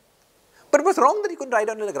 supersymmetry. But it was wrong that you couldn't write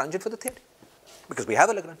down a Lagrangian for the theory, because we have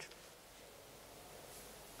a Lagrangian.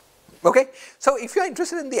 Okay? So if you're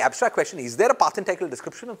interested in the abstract question, is there a path integral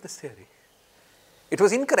description of this theory? It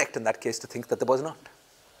was incorrect in that case to think that there was not.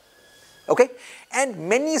 Okay? And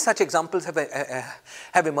many such examples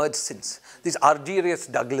have emerged since. These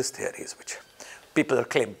Argyrius-Douglas theories, which people have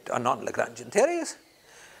claimed are non-Lagrangian theories.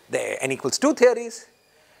 They're n equals 2 theories.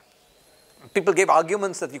 People gave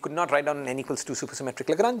arguments that you could not write down an n equals 2 supersymmetric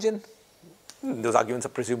Lagrangian. Those arguments are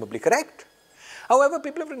presumably correct. However,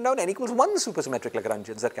 people have written down n equals 1 supersymmetric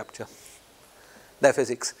Lagrangians that capture their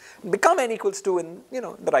physics, become n equals 2 in,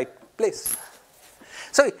 the right place.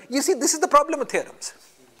 So you see, this is the problem with theorems.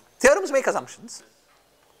 Theorems make assumptions.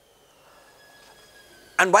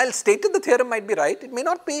 And while stated the theorem might be right, it may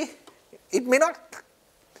not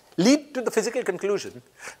lead to the physical conclusion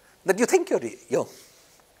that you think you're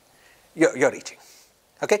reaching.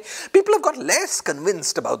 Okay? People have got less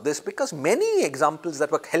convinced about this because many examples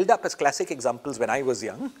that were held up as classic examples when I was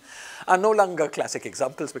young are no longer classic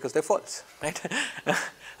examples because they're false. Right?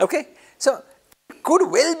 Okay? So it could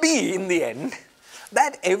well be in the end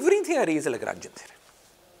that every theory is a Lagrangian theory.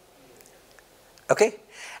 Okay?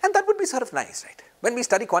 And that would be sort of nice, right? When we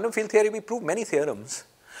study quantum field theory, we prove many theorems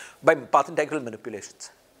by path integral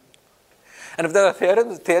manipulations. And if there are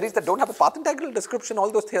theories that don't have a path integral description,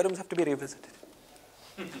 all those theorems have to be revisited.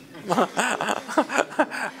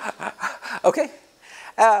 Okay?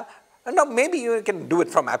 And now maybe you can do it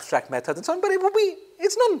from abstract methods and so on, but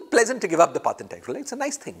it's not pleasant to give up the path integral. It's a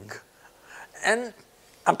nice thing. And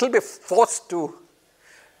until we're forced to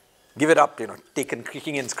give it up, taken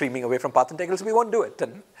kicking and screaming away from path integrals, we won't do it.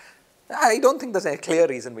 And I don't think there's a clear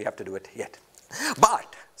reason we have to do it yet.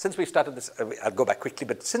 But since we started this, I'll go back quickly,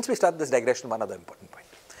 but since we started this digression, one other important point.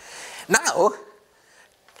 Now,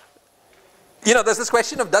 there's this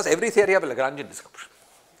question of does every theory have a Lagrangian description?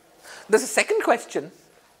 There's a second question,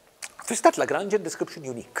 is that Lagrangian description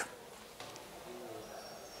unique?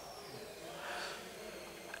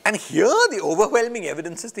 And here the overwhelming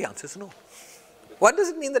evidence is the answer is no. What does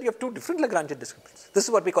it mean that you have two different Lagrangian descriptions? This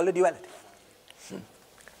is what we call a duality. We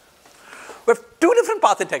have two different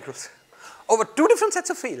path integrals over two different sets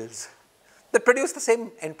of fields that produce the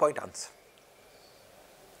same endpoint answer.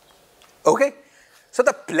 Okay? So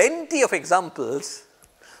there are plenty of examples,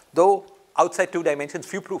 though outside 2 dimensions,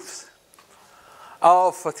 few proofs,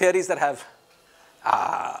 of theories that have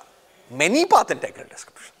many path integral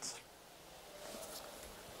descriptions.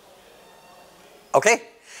 Okay?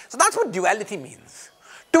 So that's what duality means.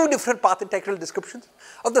 Two different path integral descriptions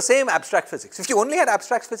of the same abstract physics. If you only had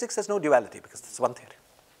abstract physics, there's no duality because it's one theory.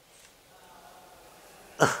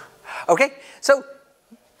 Okay? So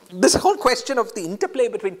this whole question of the interplay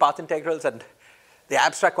between path integrals and the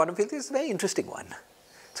abstract quantum field is a very interesting one.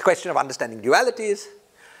 It's a question of understanding dualities.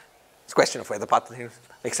 It's a question of whether path integrals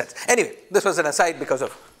make sense. Anyway, this was an aside because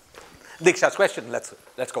of Diksha's question. Let's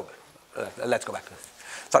go back to this.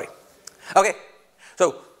 Sorry. Okay.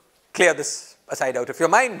 So clear this aside out of your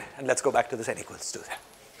mind, and let's go back to this n equals 2 there.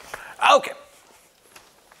 Okay.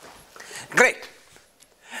 Great.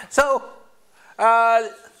 So,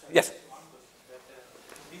 yes.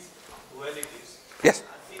 These dualities, Yes.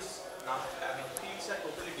 fields are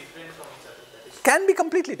totally different from each other. That is Can be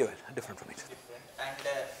completely different from each other. different. And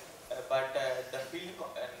but the field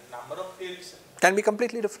number of fields Can be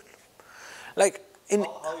completely different. Like in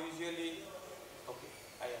how usually. Okay,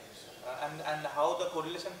 I understand. And how the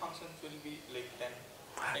correlation functions will be like then?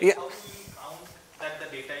 Like Yeah. how do you count that the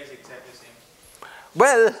data is exactly same?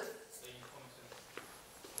 well, The information.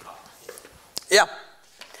 yeah,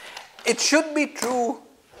 it should be true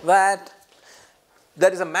that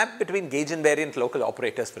there is a map between gauge invariant local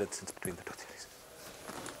operators, for instance, between the two theories.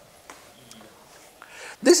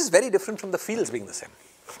 This is very different from the fields being the same.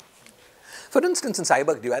 For instance, in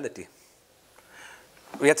Seiberg duality,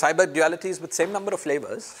 we had Seiberg dualities with same number of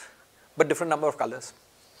flavors, but different number of colors.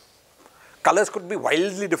 Colors could be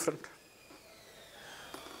wildly different.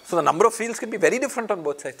 So the number of fields can be very different on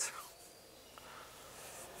both sides.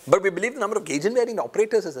 But we believe the number of gauge invariant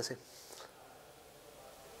operators is the same.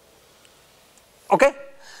 Okay?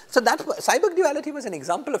 So that Seiberg duality was an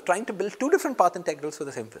example of trying to build two different path integrals for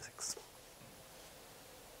the same physics.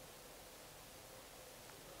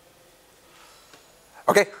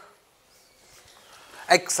 Okay?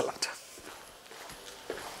 Excellent.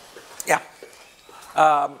 Yeah.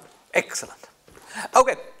 Excellent.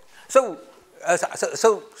 Okay. So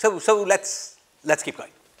let's keep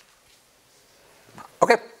going.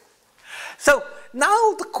 Okay. So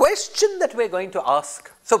now the question that we're going to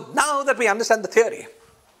ask. So now that we understand the theory,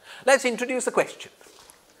 let's introduce the question.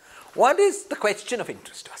 What is the question of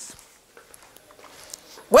interest to us?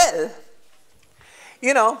 Well,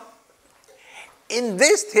 you know, in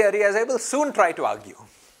this theory, as I will soon try to argue,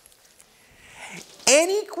 n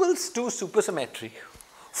equals 2 supersymmetry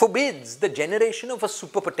forbids the generation of a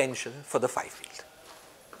superpotential for the phi field.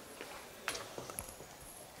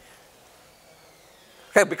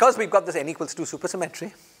 Okay, because we've got this n equals 2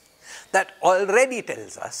 supersymmetry, that already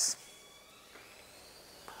tells us,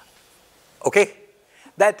 okay,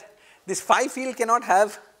 that this phi field cannot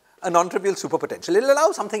have a non-trivial superpotential. It will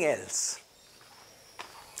allow something else,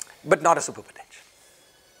 but not a superpotential.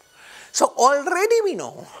 So already we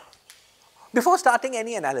know, before starting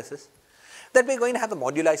any analysis, that we're going to have a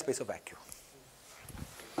moduli space of vacuum.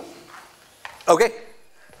 Okay?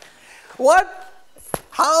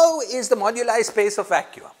 How is the moduli space of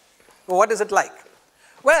vacuum? What is it like?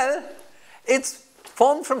 Well, it's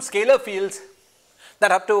formed from scalar fields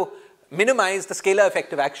that have to minimize the scalar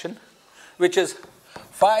effective action, which is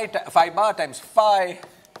phi bar times phi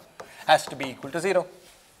has to be equal to 0.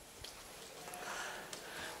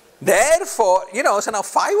 Therefore, you know, so now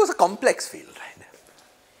phi was a complex field, right?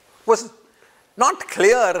 It was not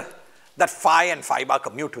clear that phi and phi bar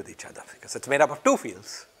commute with each other because it's made up of two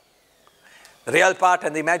fields, the real part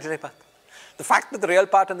and the imaginary part. The fact that the real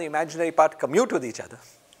part and the imaginary part commute with each other,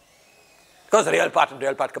 because the real part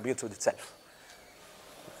commutes with itself,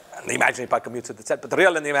 and the imaginary part commutes with itself, but the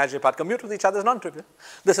real and the imaginary part commute with each other is non-trivial.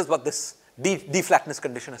 This is what this D-flatness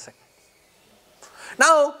condition is saying.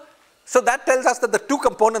 Now, so that tells us that the two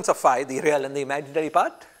components of phi, the real and the imaginary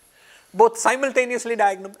part, both simultaneously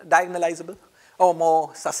diagonalizable, or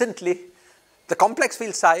more succinctly, the complex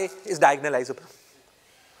field psi is diagonalizable.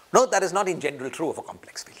 No, that is not in general true of a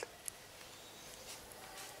complex field.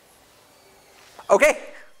 Okay?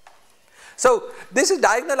 So this is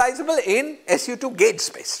diagonalizable in SU2 gauge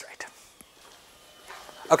space, right?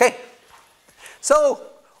 Okay? So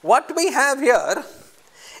what we have here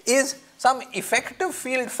is some effective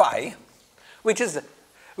field phi, which is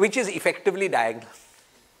effectively diagonal.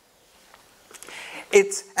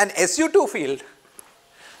 It's an SU2 field,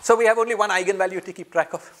 so we have only one eigenvalue to keep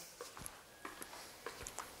track of.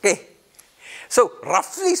 Okay, so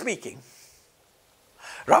roughly speaking,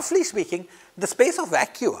 the space of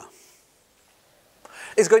vacua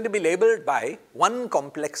is going to be labeled by one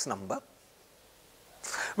complex number,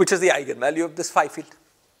 which is the eigenvalue of this phi field.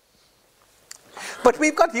 But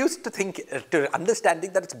we've got used to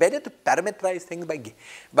understanding that it's better to parameterize things by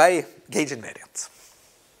gauge invariance.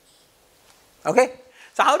 Okay?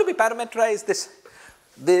 So how do we parameterize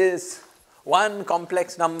this one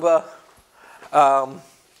complex number,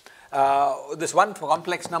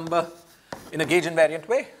 in a gauge invariant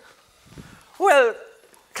way? Well,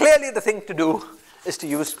 clearly the thing to do is to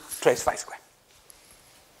use trace phi square.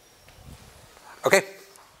 Okay?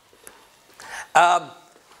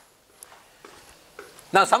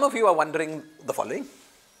 Now some of you are wondering the following.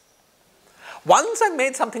 Once I've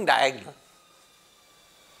made something diagonal,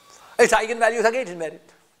 its eigenvalues are gauge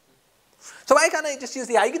invariant. So why can't I just use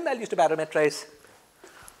the eigenvalues to parameterize?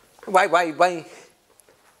 Why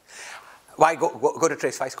go to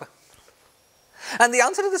trace phi square? And the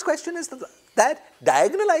answer to this question is that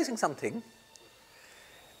diagonalizing something,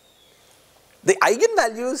 the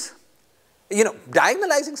eigenvalues, you know,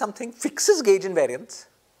 diagonalizing something fixes gauge invariance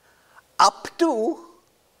up to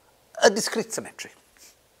a discrete symmetry.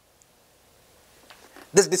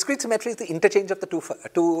 This discrete symmetry is the interchange of the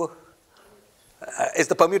is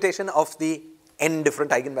the permutation of the n different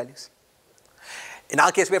eigenvalues. In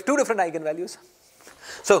our case, we have two different eigenvalues.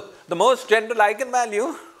 So the most general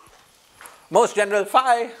eigenvalue, most general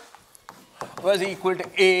phi, was equal to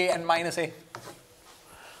a and minus a.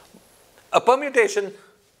 A permutation,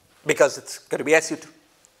 because it's going to be SU2,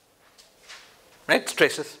 right? It's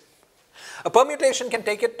traces. A permutation can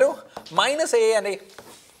take it to minus a and a.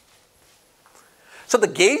 So the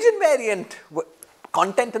gauge invariant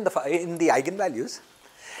content in the eigenvalues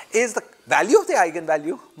is the value of the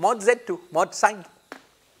eigenvalue mod z2, mod sign.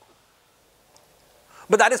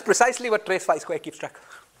 But that is precisely what trace phi square keeps track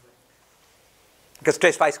of. because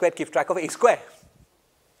trace phi squared keeps track of A square.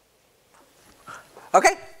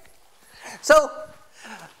 Okay? So,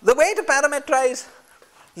 the way to parameterize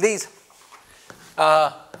these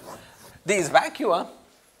vacua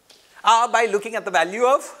are by looking at the value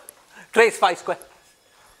of trace phi square.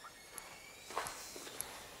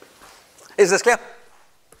 Is this clear?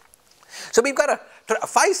 So we've got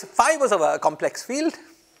phi was a complex field,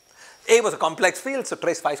 A was a complex field, so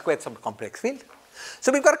trace phi squared is some complex field.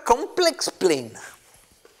 So we've got a complex plane.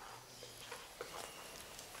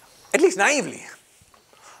 At least naively,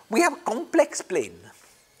 we have a complex plane.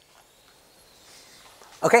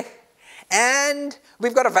 Okay? And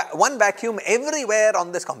we've got one vacuum everywhere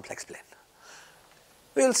on this complex plane.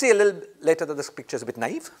 We will see a little later that this picture is a bit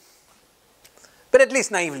naive. But at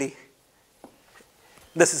least naively,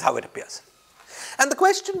 this is how it appears. And the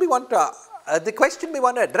question we want to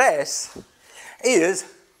address is,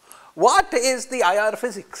 what is the IR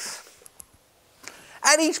physics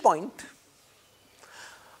at each point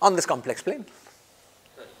on this complex plane?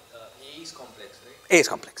 Sorry, A is complex, right? A is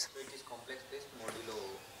complex. So it is complex place modulo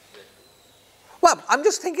Z2. Well, I'm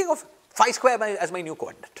just thinking of phi square as my new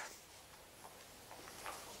coordinate.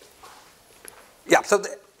 Yeah, so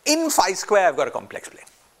in phi square I've got a complex plane.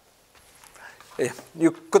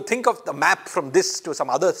 You could think of the map from this to some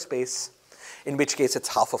other space, in which case it's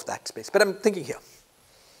half of that space. But I'm thinking here.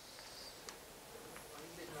 Why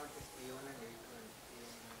is it not just A1 and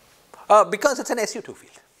A2 and Because it's an SU2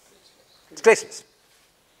 field. It's traceless.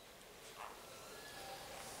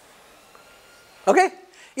 Okay?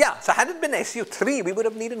 Yeah, so had it been SU3, we would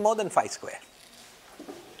have needed more than phi square.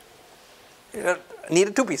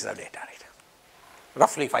 Needed two pieces of data, right?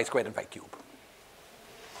 Roughly phi squared and phi cube.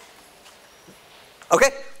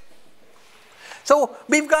 Okay? So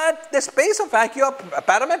we've got the space of vacua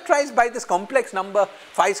parameterized by this complex number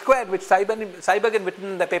phi squared, which Seiberg and Witten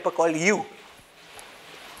in the paper called U.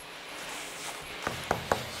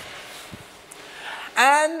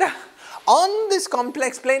 And on this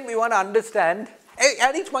complex plane, we want to understand,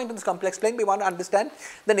 at each point in this complex plane, we want to understand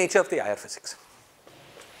the nature of the IR physics.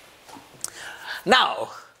 Now,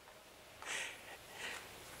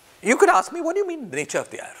 you could ask me, what do you mean the nature of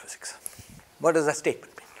the IR physics? What does that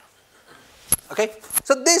statement mean? Okay,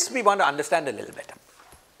 so this we want to understand a little better.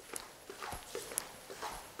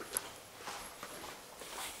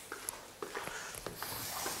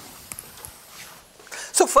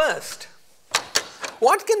 So first,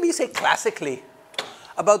 what can we say classically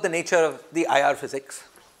about the nature of the IR physics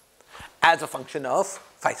as a function of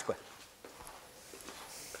phi square?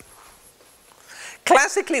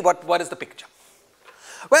 Classically, what is the picture?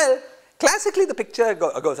 Well, classically the picture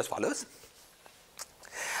goes as follows.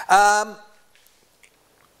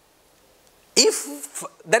 If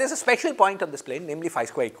there is a special point on this plane, namely phi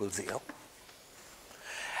square equals 0,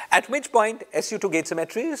 at which point SU2 gate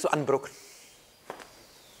symmetry is unbroken.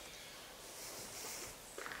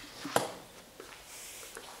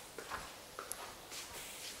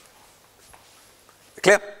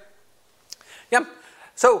 Clear? Yeah.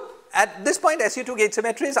 So at this point SU2 gate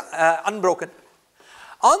symmetry is unbroken.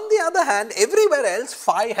 On the other hand, everywhere else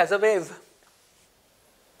phi has a wave.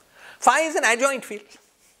 Phi is an adjoint field.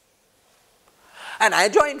 An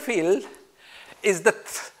adjoint field is the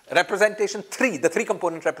representation 3, the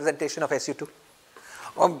 3-component representation of SU2.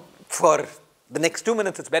 For the next 2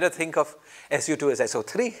 minutes, it's better to think of SU2 as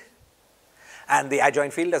SO3 and the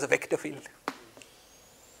adjoint field as a vector field.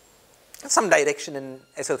 Some direction in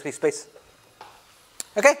SO3 space.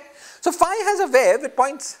 Okay? So phi has a wave, it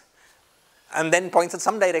points and then points in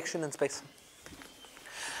some direction in space.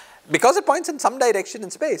 Because it points in some direction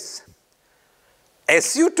in space,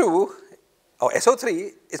 SU2 or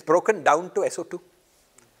SO3 is broken down to SO2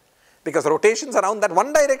 because rotations around that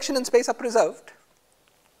one direction in space are preserved.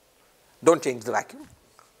 Don't change the vacuum.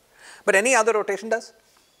 But any other rotation does.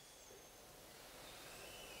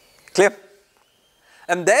 Clear?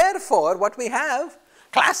 And therefore, what we have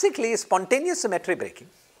classically is spontaneous symmetry breaking.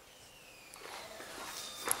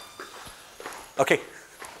 Okay.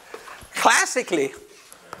 Classically,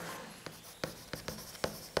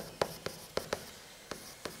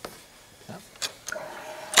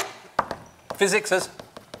 physics is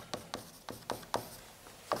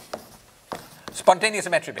spontaneous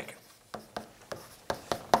symmetry breaking.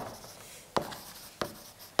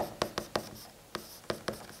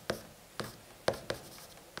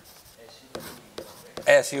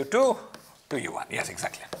 SU2 to U1, yes,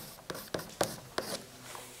 exactly.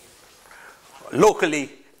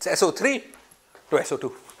 Locally, it's SO3 to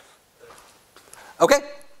SO2. Okay?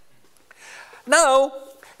 Now,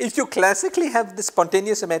 if you classically have this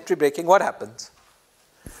spontaneous symmetry breaking, what happens?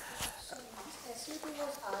 SU2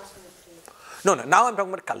 was R symmetry. No, no, now I'm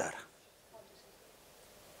talking about color.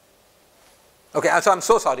 Okay, so I'm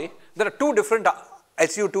so sorry. There are two different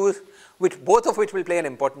SU2s, both of which will play an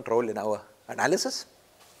important role in our analysis.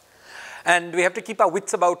 And we have to keep our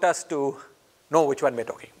wits about us to know which one we're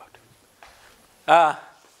talking about.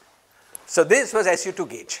 So this was SU2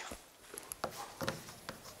 gauge.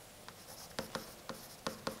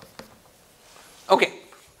 Okay.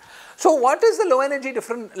 So what is the low energy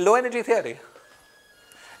theory?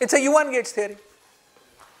 It's a U1 gauge theory.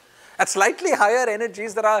 At slightly higher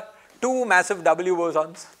energies, there are two massive W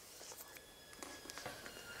bosons.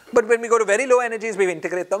 But when we go to very low energies, we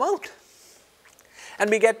integrate them out. And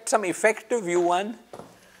we get some effective U1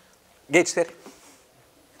 gauge theory.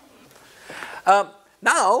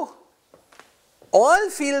 Now, all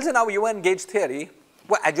fields in our U1 gauge theory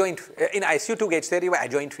were adjoint, in SU2 gauge theory were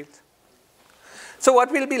adjoint fields. So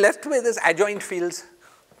what we'll be left with is adjoint fields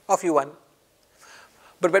of U1.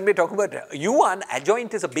 But when we talk about U1,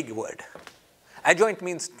 adjoint is a big word. Adjoint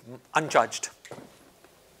means uncharged.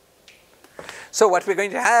 So what we're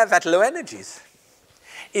going to have at low energies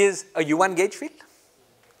is a U1 gauge field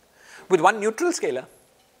with one neutral scalar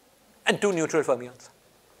and two neutral fermions.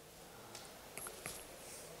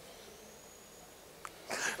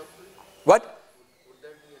 What? Would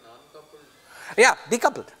that be an uncoupled? Yeah,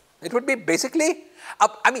 decoupled. It would be basically,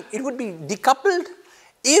 it would be decoupled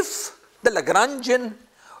if the Lagrangian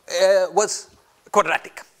was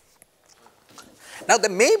quadratic. Now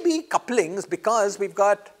there may be couplings because we've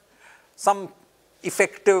got some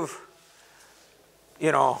effective,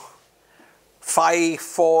 phi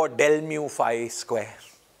 4 del mu phi square.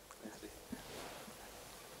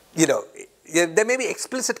 There may be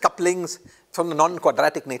explicit couplings from the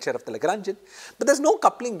non-quadratic nature of the Lagrangian, but there's no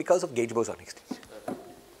coupling because of gauge boson extension.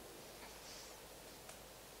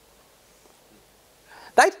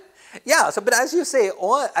 Right? Yeah, so but as you say,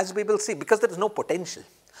 or as we will see, because there is no potential,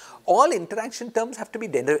 all interaction terms have to be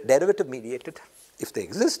derivative mediated if they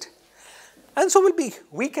exist, and so will be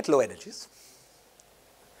weak at low energies.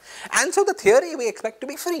 And so the theory we expect to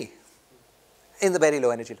be free in the very low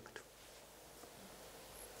energy limit.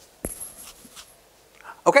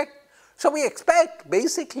 Okay? So we expect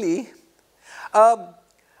basically,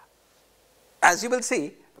 as you will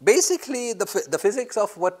see, basically the physics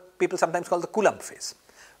of what people sometimes call the Coulomb phase,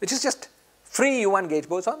 which is just free U1 gauge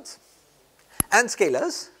bosons and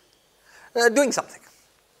scalars doing something.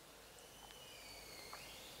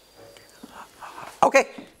 Okay,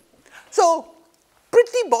 so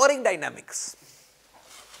pretty boring dynamics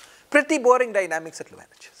at low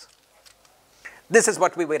energies. This is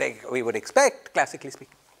what we would expect, classically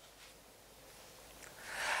speaking.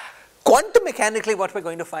 Quantum mechanically, what we're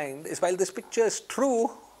going to find is while this picture is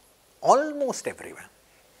true almost everywhere,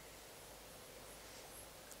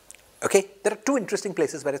 okay, there are two interesting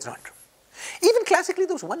places where it's not true. Even classically,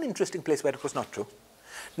 there was one interesting place where it was not true,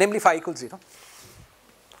 namely phi equals 0,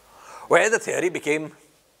 where the theory became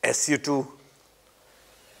SU2,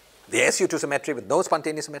 the SU2 symmetry with no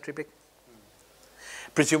spontaneous symmetry big,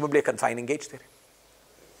 presumably a confining gauge theory.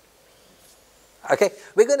 Okay,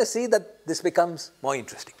 we're going to see that this becomes more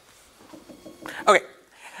interesting. Okay,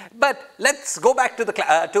 but let's go back to the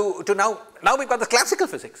now we've got the classical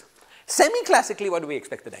physics. Semi-classically, what do we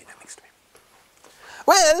expect the dynamics to be?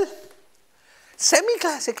 Well,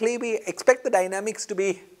 semi-classically, we expect the dynamics to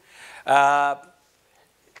be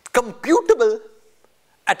computable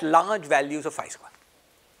at large values of phi square.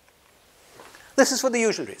 This is for the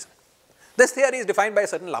usual reason. This theory is defined by a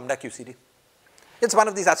certain lambda QCD. It's one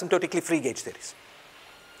of these asymptotically free gauge theories.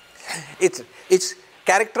 It's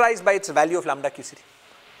characterized by its value of lambda QCD.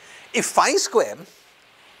 If phi square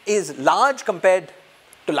is large compared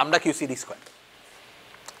to lambda QCD square,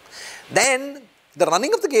 then the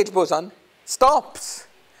running of the gauge boson stops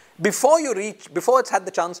before it's had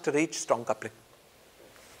the chance to reach strong coupling.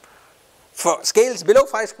 For scales below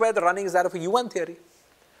phi square, the running is that of a U1 theory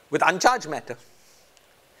with uncharged matter,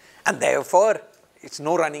 and therefore it's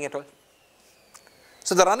no running at all.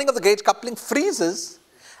 So the running of the gauge coupling freezes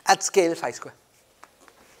at scale phi square.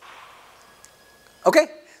 Okay?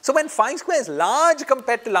 So when phi square is large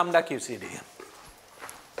compared to lambda QCD,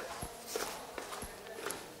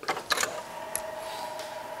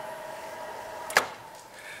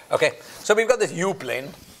 okay, so we've got this U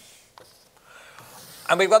plane,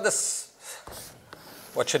 and we've got this,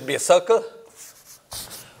 what should be a circle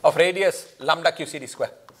of radius lambda QCD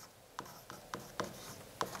square.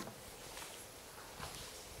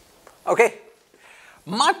 Okay,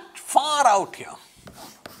 much far out here,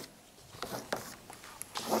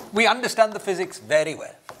 we understand the physics very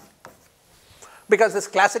well because this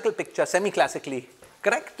classical picture, semi-classically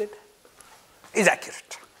corrected, is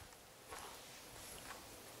accurate.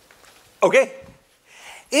 Okay?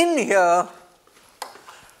 In here,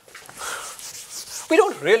 we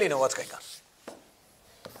don't really know what's going on.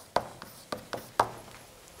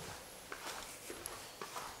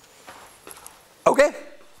 Okay?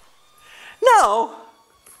 Now,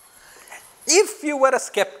 if you were a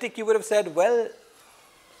skeptic, you would have said, well,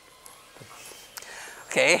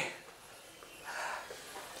 okay,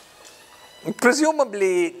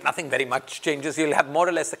 presumably nothing very much changes. You'll have more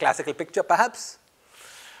or less the classical picture, perhaps.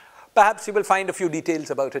 Perhaps you will find a few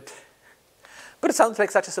details about it. But it sounds like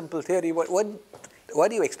such a simple theory. What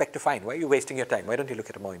do you expect to find? Why are you wasting your time? Why don't you look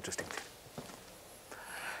at a more interesting theory?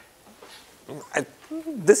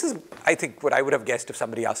 This is, I think, what I would have guessed if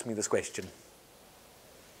somebody asked me this question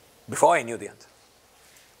before I knew the answer.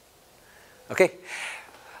 Okay?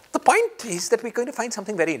 The point is that we're going to find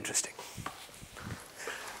something very interesting.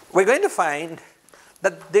 We're going to find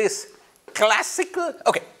that this classical,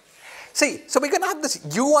 okay, see, so we're going to have this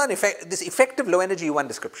U1 effect, this effective low energy U1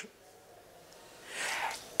 description.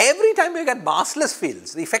 Every time we get massless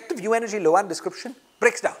fields, the effective U energy low one description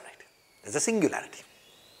breaks down, right? There's a singularity.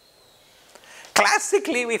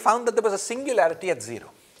 Classically, we found that there was a singularity at 0.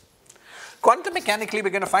 Quantum mechanically, we're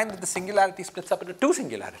going to find that the singularity splits up into 2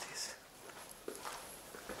 singularities.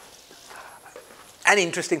 And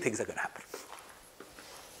interesting things are going to happen.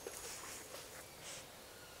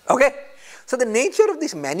 Okay? So the nature of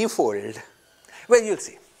this manifold, well, you'll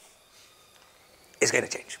see, is going to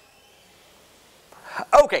change.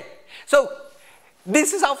 Okay, so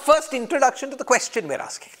this is our first introduction to the question we're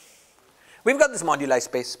asking. We've got this moduli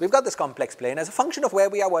space, we've got this complex plane. As a function of where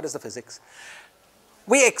we are, what is the physics?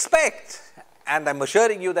 We expect, and I'm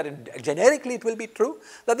assuring you that generically it will be true,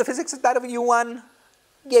 that the physics is that of a U1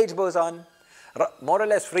 gauge boson, more or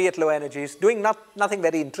less free at low energies, doing nothing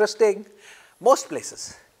very interesting, most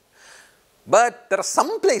places. But there are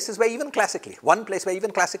some places where even classically, one place where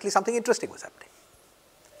even classically something interesting was happening.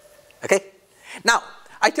 Okay? Now,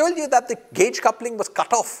 I told you that the gauge coupling was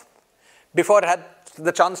cut off before it had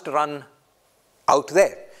the chance to run out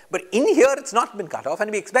there. But in here, it's not been cut off, and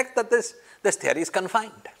we expect that this theory is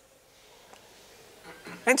confined.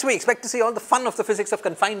 And so we expect to see all the fun of the physics of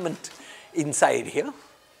confinement inside here.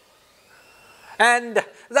 And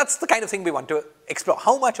that's the kind of thing we want to explore.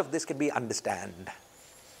 How much of this can we understand?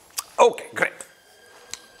 Okay, great.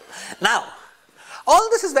 Now, all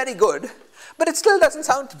this is very good, but it still doesn't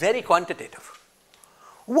sound very quantitative.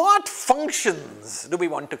 What functions do we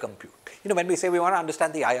want to compute? You know, when we say we want to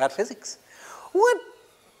understand the IR physics, what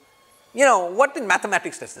in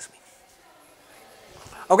mathematics does this mean?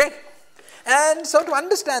 Okay? And so to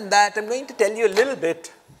understand that, I'm going to tell you a little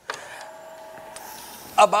bit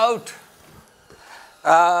about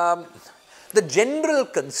the general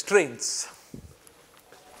constraints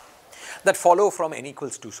that follow from n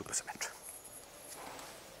equals 2 supersymmetry.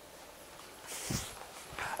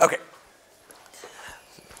 Okay.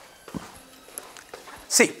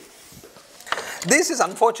 See, this is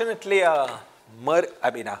unfortunately a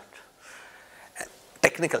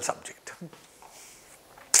technical subject.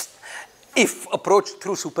 If approached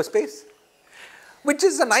through superspace, which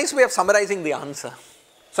is a nice way of summarizing the answer.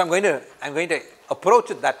 So I'm going to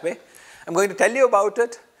approach it that way. I'm going to tell you about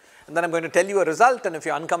it, and then I'm going to tell you a result, and if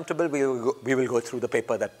you're uncomfortable, we will go through the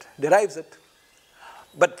paper that derives it.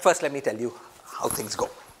 But first, let me tell you how things go.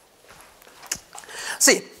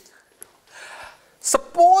 See,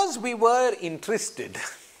 suppose we were interested,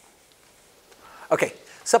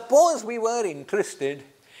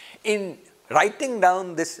 in writing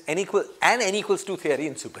down this n equals 2 theory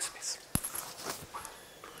in superspace.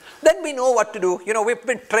 Then we know what to do. You know, we've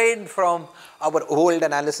been trained from our old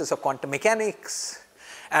analysis of quantum mechanics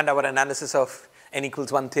and our analysis of n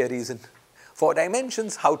equals 1 theories in 4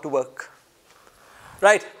 dimensions, how to work.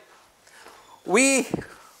 Right? We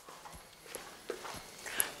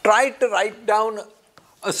tried to write down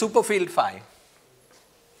a superfield phi.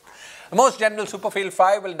 The most general superfield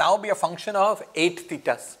phi will now be a function of 8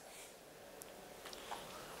 thetas.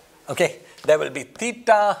 Okay, there will be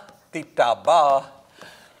theta, theta bar,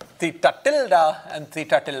 theta tilde, and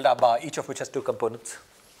theta tilde bar, each of which has 2 components.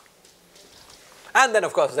 And then,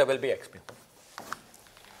 of course, there will be x mu.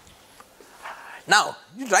 Now,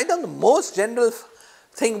 you write down the most general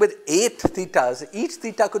thing with 8 thetas. Each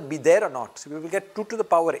theta could be there or not. So we will get 2 to the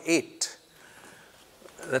power 8.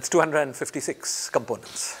 That's 256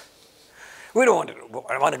 components. We don't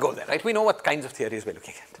want to go there, right? We know what kinds of theories we're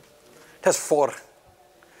looking at. It has 4.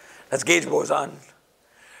 That's gauge boson,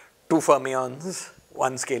 2 fermions,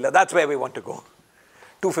 1 scalar. That's where we want to go.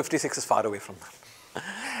 256 is far away from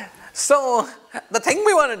that. So the thing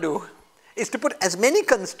we want to do is to put as many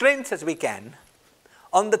constraints as we can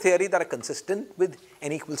on the theory that are consistent with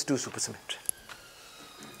n equals 2 supersymmetry.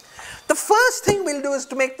 The first thing we'll do is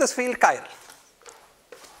to make this field chiral.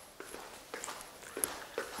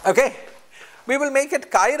 Okay, we will make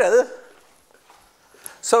it chiral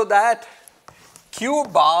so that q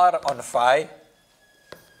bar on phi,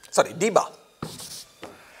 sorry, d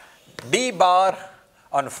bar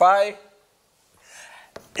on phi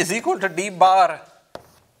is equal to d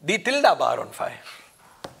tilde bar on phi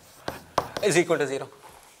is equal to 0.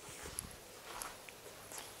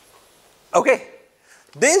 Okay,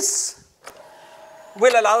 this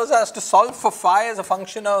will allow us to solve for phi as a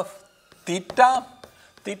function of theta,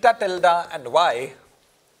 theta tilde and y,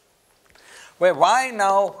 where y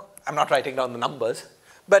now, I'm not writing down the numbers,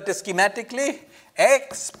 but schematically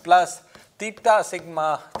x plus theta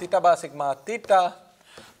sigma, theta bar sigma theta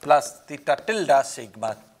plus theta tilde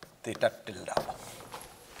sigma theta tilde.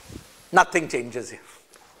 Nothing changes here.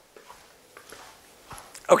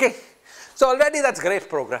 Okay, so already that's great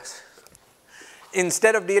progress.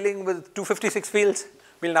 Instead of dealing with 256 fields,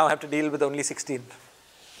 we'll now have to deal with only 16.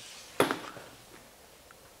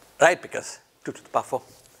 Right, because 2 to the power 4.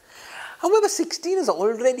 However, 16 is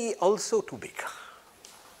already also too big.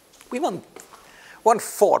 We want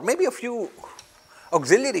 4, maybe a few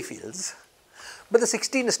auxiliary fields, but the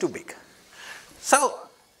 16 is too big. So,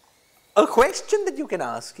 a question that you can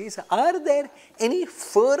ask is, are there any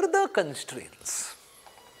further constraints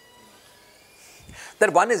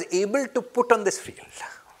that one is able to put on this field,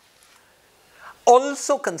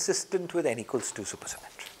 also consistent with n equals 2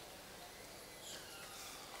 supersymmetry?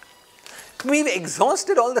 We've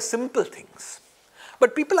exhausted all the simple things,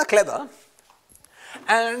 but people are clever,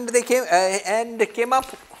 and they came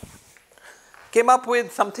up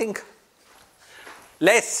with something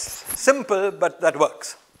less simple, but that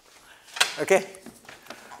works. Okay,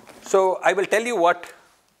 so I will tell you what.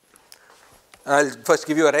 I'll first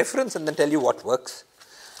give you a reference and then tell you what works.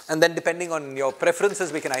 And then depending on your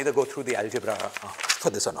preferences, we can either go through the algebra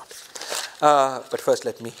for this or not. But first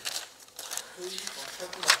let me. So you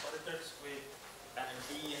constructed operators with an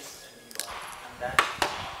d and d bar, and that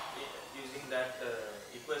using that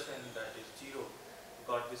equation that is 0, you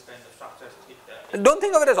got this kind of structure. Don't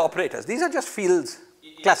think of it as operators. These are just fields,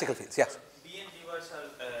 classical fields. Yes. d and d bars are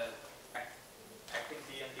acting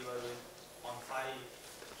d and d bar with on phi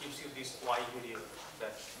gives you this y variable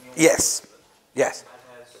that new Yes. Yes.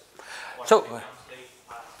 So,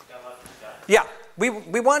 yeah, we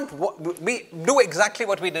do exactly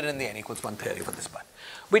what we did in the n equals 1 theory for this part.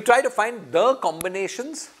 We try to find the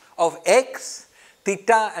combinations of x,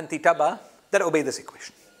 theta and theta bar that obey this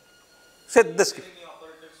equation. So this. Any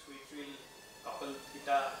operators which will couple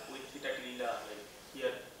theta with theta tilde, like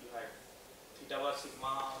here you had theta bar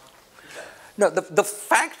sigma theta. No, the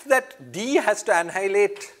fact that d has to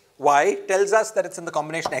annihilate y tells us that it's in the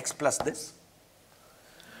combination x plus this.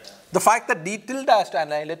 The fact that d tilde has to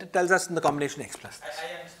annihilate it tells us in the combination x plus this. I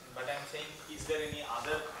understand, but I'm saying, is there any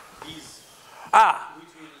other d's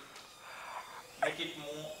which will make it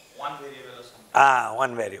more one variable or something?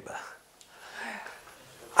 One variable.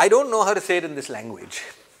 I don't know how to say it in this language.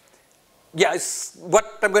 Yes,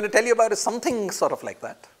 what I'm going to tell you about is something sort of like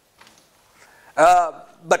that.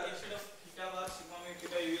 But instead of theta bar sigma mu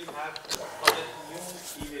theta, you will have for the new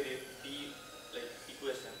d variable, d like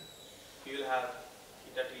equation, you will have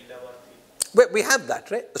theta tilde bar theta. we have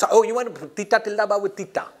that, right? So, you want to put theta tilde bar with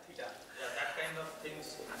theta? Theta, yeah, that kind of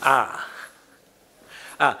things.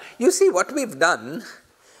 You see, what we've done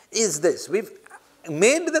is this. We've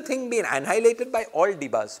made the thing be annihilated by all d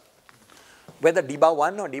bars, whether d bar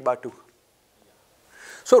 1 or d bar 2.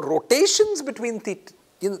 So rotations between theta,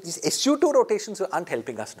 these SU2 rotations aren't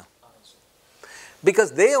helping us now,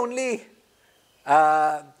 because they only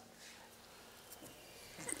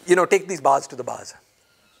take these bars to the bars.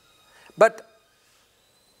 But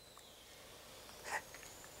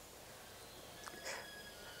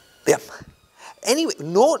yeah, anyway,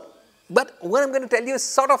 no. But what I'm going to tell you is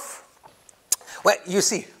sort of, well, you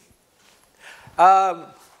see,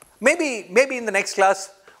 maybe in the next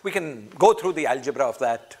class we can go through the algebra of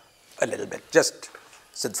that a little bit, just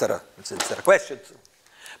since there are questions.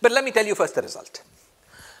 But let me tell you first the result.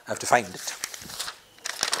 I have to find it.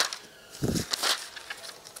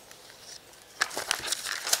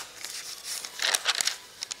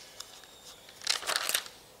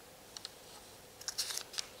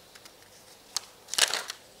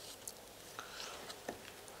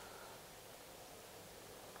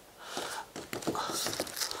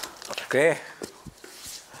 Okay.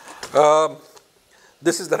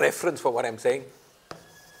 This is the reference for what I'm saying.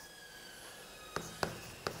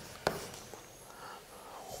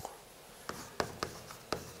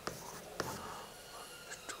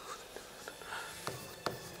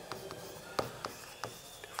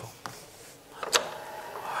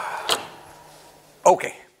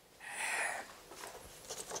 Okay.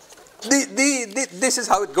 This is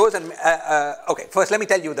how it goes, and okay. First, let me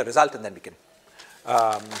tell you the result, and then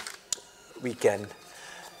we can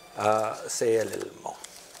say a little more.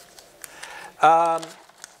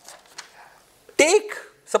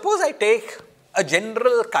 Suppose I take a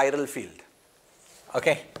general chiral field.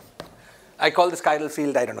 Okay, I call this chiral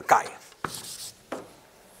field, I don't know, chi,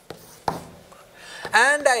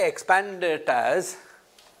 and I expand it as.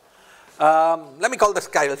 Let me call this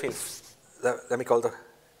chiral field. Let me call the.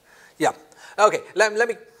 Yeah. Okay. Let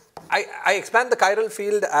me. I expand the chiral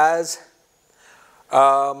field as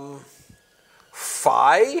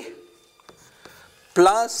phi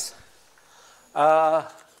plus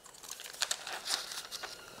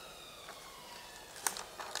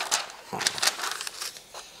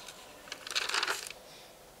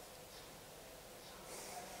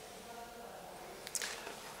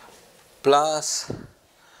plus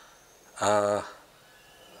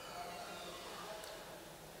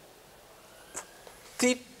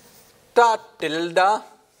theta tilde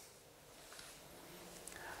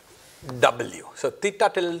W. So theta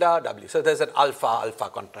tilde W. So there's an alpha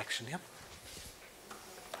contraction here.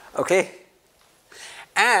 Okay.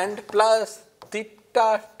 And plus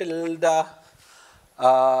theta tilde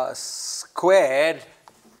squared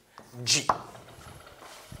G.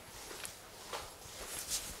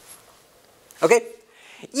 Okay.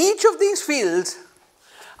 Each of these fields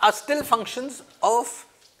are still functions of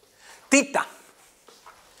theta.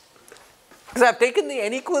 Because I have taken the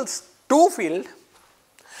n equals 2 field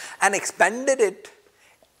and expanded it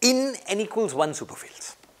in n equals 1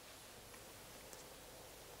 superfields.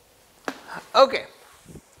 Okay.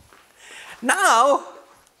 Now,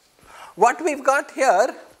 what we've got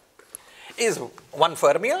here is 1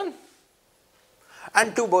 fermion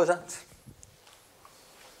and 2 bosons.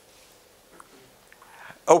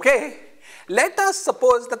 Okay. Let us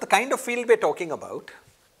suppose that the kind of field we're talking about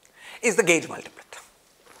is the gauge multiplet.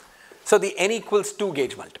 So the n equals 2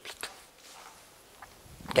 gauge multiplet.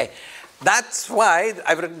 Okay. That's why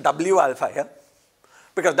I've written W alpha here,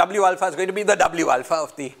 because W alpha is going to be the W alpha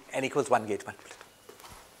of the n equals 1 gauge multiplet.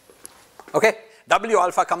 Okay. W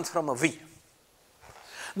alpha comes from a V.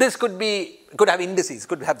 This could have indices,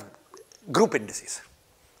 could have group indices.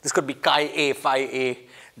 This could be chi A, phi A,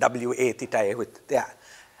 W A, theta A with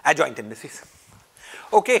adjoint indices.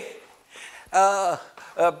 Okay.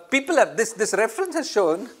 People have this reference has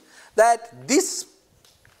shown that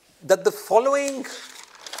the following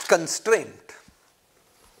constraint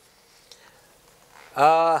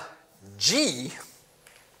G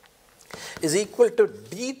is equal to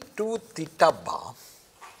d2 theta bar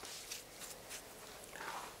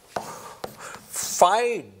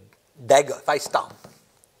phi dagger, phi star.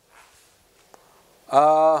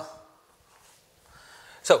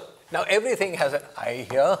 So now everything has an I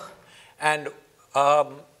here, and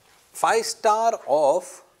phi star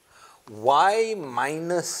of y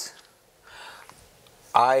minus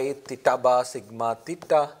I theta bar sigma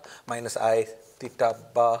theta minus I theta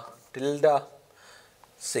bar tilde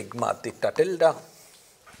sigma theta tilde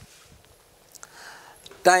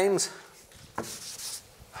times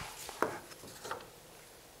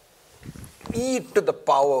e to the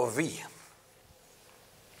power v. This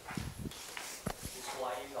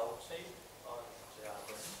y is outside or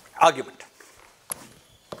Argument.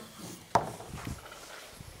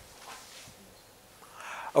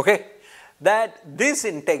 Okay, that this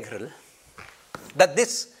integral, that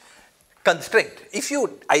this constraint, if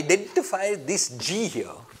you identify this G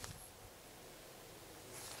here,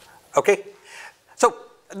 okay, so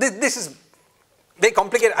this is very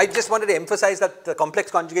complicated. I just wanted to emphasize that the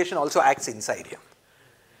complex conjugation also acts inside here.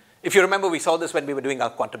 If you remember, we saw this when we were doing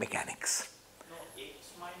our quantum mechanics. No,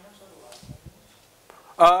 x minus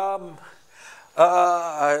or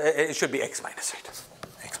y? It should be x minus, right?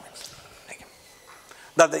 X minus. Thank you.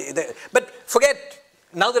 Now but forget,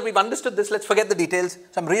 now that we've understood this, let's forget the details.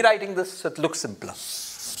 So I'm rewriting this so it looks simpler.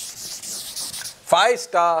 Phi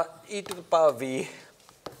star e to the power v.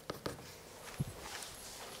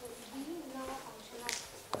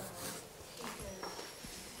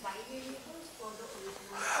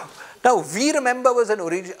 Now V, remember, was a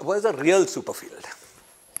real superfield.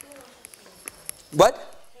 What?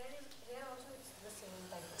 Here also it's the same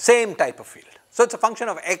type. Same type of field. So it's a function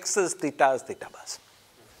of x's, thetas, theta bars.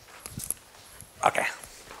 Okay.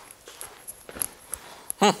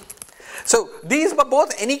 So these were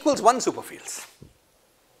both n equals 1 superfields.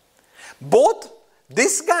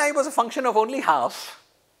 This guy was a function of only half,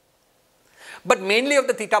 but mainly of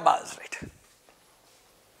the theta bars, right?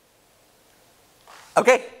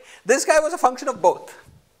 Okay. This guy was a function of both.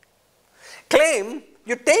 Claim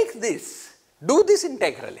you take this do this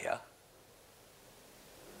integral here,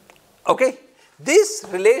 okay, this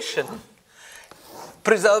relation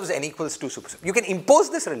preserves n equals 2 supersymmetry. You can impose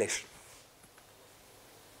this relation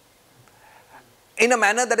in a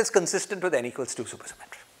manner that is consistent with n equals 2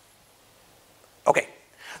 supersymmetry. Okay.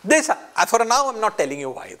 This, for now, I'm not telling you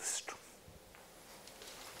why this is true.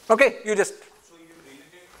 Okay, you just. So you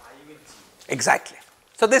related I with G. Exactly.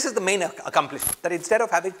 So this is the main accomplishment, that instead of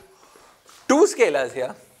having two scalars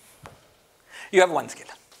here, you have one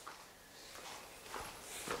scalar.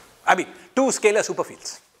 I mean, two scalar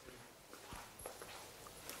superfields.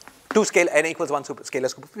 Two scalar n equals 1 scalar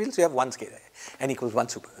superfield, so you have one scalar n equals 1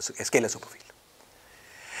 scalar superfield.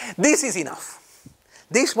 This is enough.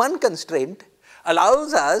 This one constraint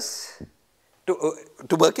allows us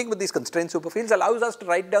to working with these constraint superfields allows us to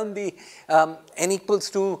write down the n equals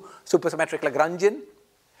 2 supersymmetric Lagrangian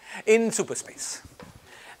in superspace.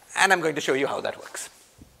 And I'm going to show you how that works.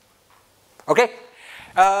 Okay?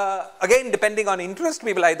 Again, depending on interest,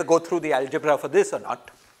 we will either go through the algebra for this or not.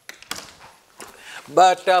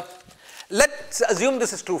 But let's assume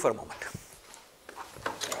this is true for a moment.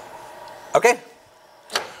 Okay?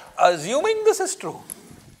 Assuming this is true,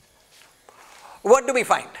 what do we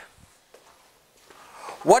find?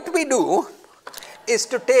 What we do is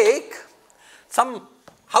to take some,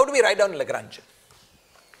 how do we write down a Lagrangian?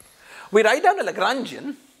 We write down a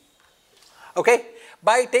Lagrangian, okay,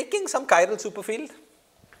 by taking some chiral superfield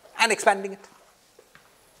and expanding it.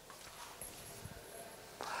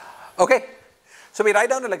 Okay? So we write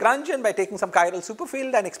down a Lagrangian by taking some chiral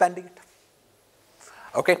superfield and expanding it.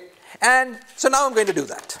 Okay? And so now I'm going to do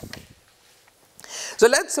that. So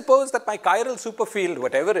let's suppose that my chiral superfield,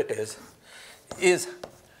 whatever it is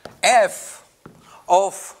f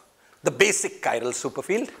of the basic chiral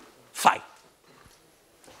superfield phi.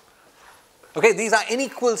 Okay, these are n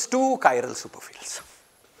equals 2 chiral superfields.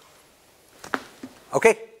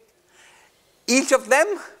 Okay? Each of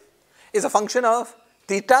them is a function of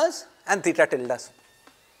thetas and theta tildes.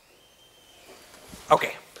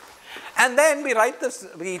 Okay. And then we write this,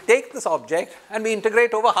 we take this object and we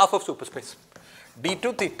integrate over half of superspace.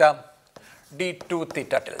 d2 theta, d2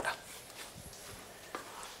 theta tilde.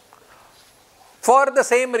 For the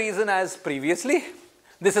same reason as previously,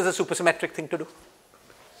 this is a supersymmetric thing to do.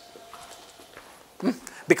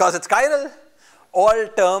 Because it's chiral, all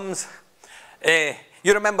terms,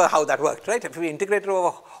 you remember how that worked, right? If we integrate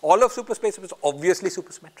over all of superspace, it was obviously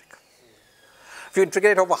supersymmetric. If you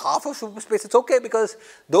integrate over half of superspace, it's okay because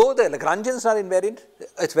though the Lagrangians are invariant,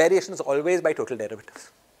 its variation is always by total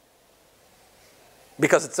derivatives.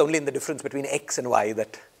 Because it's only in the difference between x and y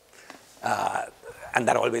that, and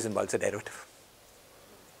that always involves a derivative.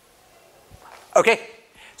 Okay,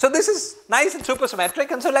 so this is nice and supersymmetric,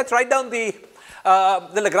 and so let's write down the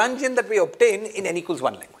Lagrangian that we obtain in n equals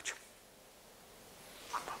 1 language.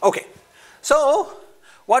 Okay, so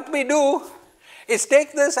what we do is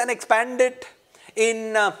take this and expand it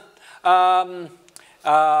in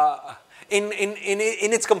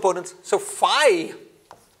its components. So phi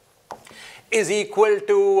is equal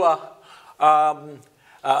to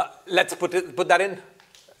let's put that in.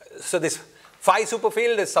 So this phi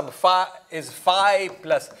superfield is phi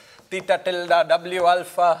plus theta tilde w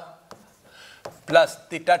alpha plus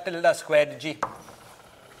theta tilde squared g.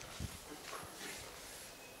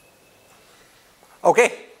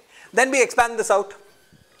 Okay, then we expand this out.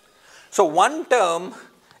 So one term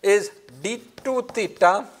is d2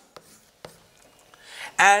 theta,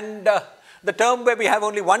 and the term where we have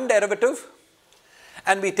only one derivative,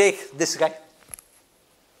 and we take this guy.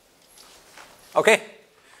 Okay,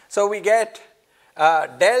 so we get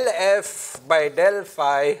del f by del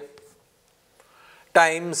phi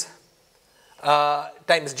times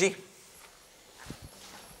g.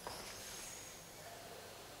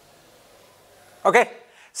 Okay,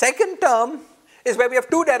 second term is where we have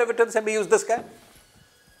two derivatives and we use this guy.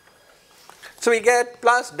 So we get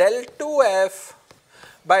plus del 2f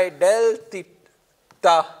by del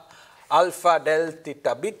theta alpha del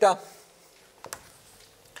theta beta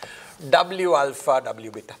w alpha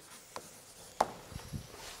w beta.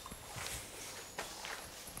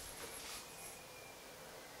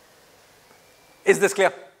 Is this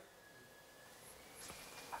clear?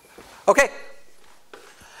 Okay.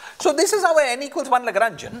 So this is our n equals 1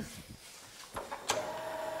 Lagrangian.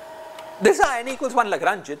 This is our n equals 1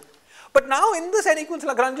 Lagrangian. But now in this n equals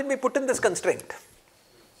Lagrangian, we put in this constraint.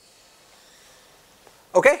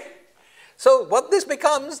 Okay? So what this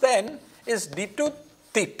becomes then is d2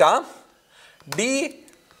 theta,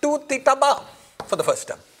 d2 theta bar for the first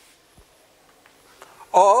term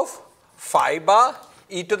of phi bar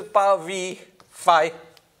e to the power v phi,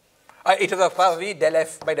 e to the power v del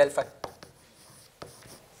f by del phi.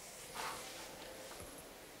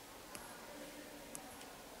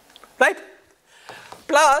 right?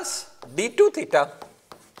 Plus d2 theta,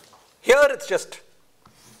 here it's just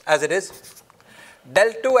as it is,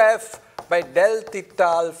 del 2f by del theta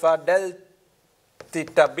alpha, del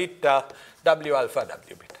theta beta, w alpha,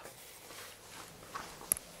 w beta.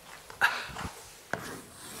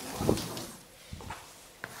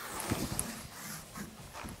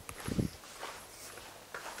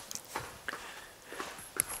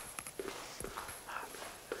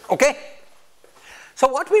 Okay? So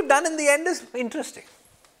what we've done in the end is interesting.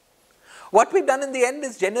 What we've done in the end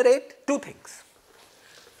is generate two things.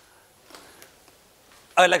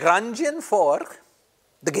 A Lagrangian for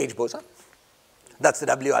the gauge boson, that's the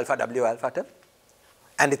W alpha term,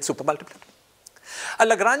 and its supermultiplet. A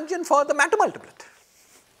Lagrangian for the matter multiplet,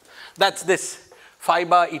 that's this phi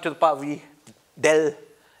bar e to the power v del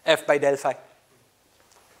f by del phi.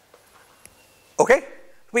 Okay?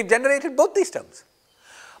 We've generated both these terms.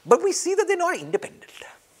 But we see that they're not independent.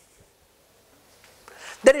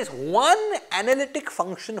 There is one analytic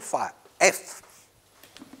function phi, f,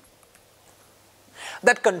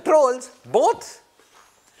 that controls both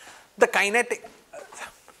the kinetic.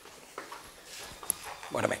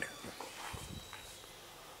 What am I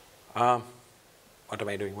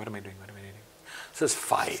doing? This is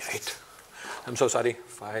phi, right? I'm so sorry.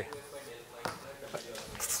 Phi.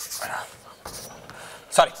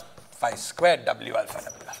 Sorry. Phi squared w alpha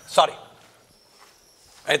w alpha. Sorry.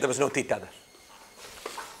 Right, there was no theta there.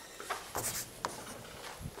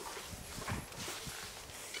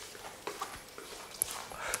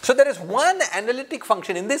 So there is one analytic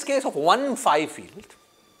function, in this case of one phi field,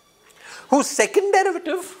 whose second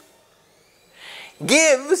derivative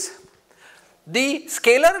gives the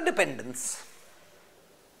scalar dependence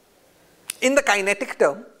in the kinetic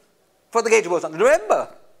term for the gauge boson. Remember,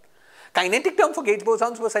 kinetic term for gauge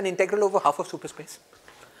bosons was an integral over half of superspace.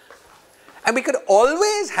 And we could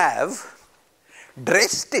always have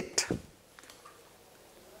dressed it.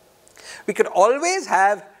 We could always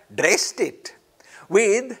have dressed it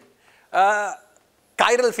with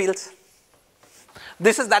chiral fields.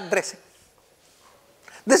 This is that dressing.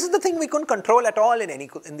 This is the thing we couldn't control at all in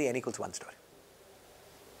the n equals 1 story.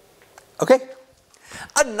 Okay?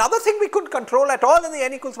 Another thing we couldn't control at all in the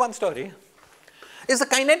n equals 1 story is the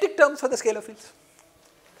kinetic terms for the scalar fields.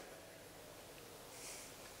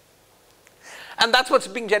 And that's what's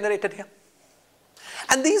being generated here.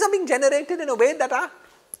 And these are being generated in a way that are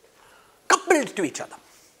coupled to each other.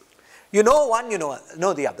 You know one, you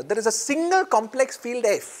know the other. There is a single complex field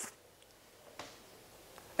F.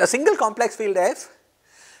 A single complex field F,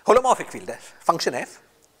 holomorphic field F, function F,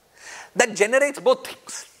 that generates both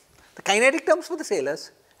things. The kinetic terms for the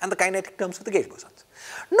scalars and the kinetic terms for the gauge bosons.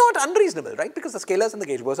 Not unreasonable, right? Because the scalars and the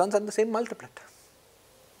gauge bosons are the same multiplet.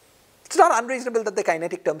 It's not unreasonable that the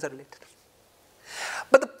kinetic terms are related.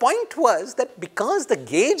 But the point was that because the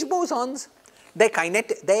gauge bosons, their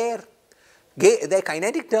kinetic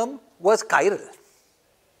term was chiral.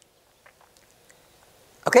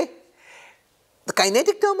 Okay? The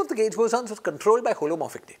kinetic term of the gauge bosons was controlled by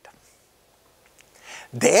holomorphic data.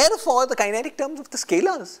 Therefore, the kinetic terms of the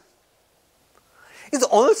scalars is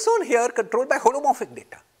also here controlled by holomorphic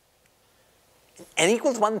data. In n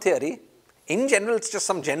equals 1 theory, in general, it's just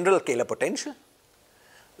some general scalar potential,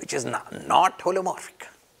 which is not holomorphic.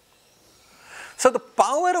 So the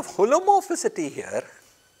power of holomorphicity here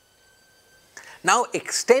now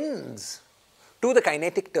extends to the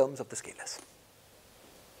kinetic terms of the scalars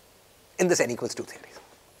in this n equals 2 theory.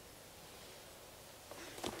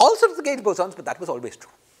 Also to the gauge bosons, but that was always true.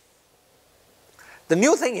 The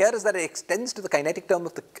new thing here is that it extends to the kinetic term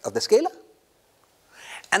of the scalar,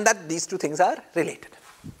 and that these two things are related.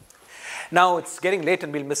 Now it's getting late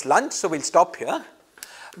and we'll miss lunch, so we'll stop here.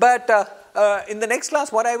 But in the next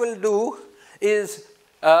class, what I will do is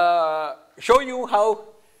show you how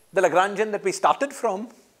the Lagrangian that we started from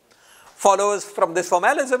follows from this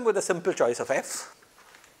formalism with a simple choice of f.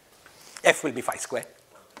 F will be phi squared.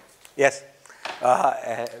 Yes.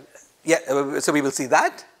 So we will see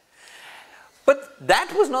that. But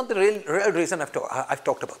that was not the real reason I've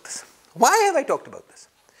talked about this. Why have I talked about this?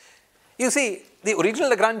 You see, the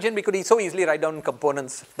original Lagrangian we could so easily write down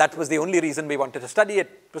components. That was the only reason we wanted to study it.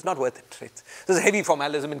 It was not worth it. Right? There's a heavy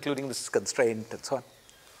formalism, including this constraint and so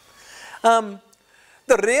on.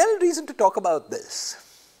 The real reason to talk about this,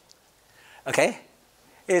 okay,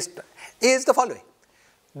 is the following.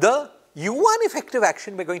 The U1 effective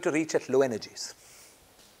action we're going to reach at low energies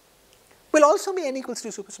will also be n equals 2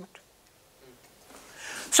 supersymmetry.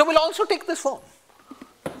 So we'll also take this form.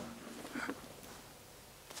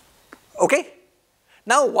 Okay?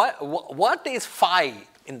 Now what is phi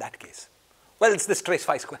in that case? Well, it's this trace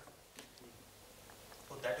phi square.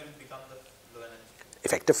 So that will become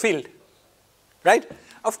effective field, right?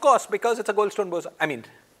 Of course, because it's a Goldstone boson, I mean,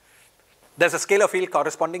 there's a scalar field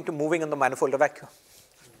corresponding to moving in the manifold of vacuum.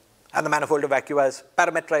 And the manifold of vacuum is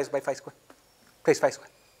parametrized by phi square, phase phi square.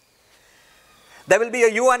 There will be a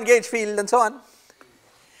U1 gauge field and so on.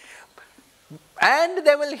 And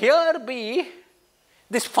there will here be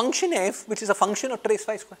this function f, which is a function of trace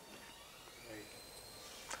phi square.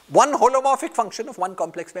 One holomorphic function of one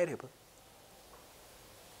complex variable.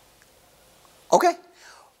 Okay?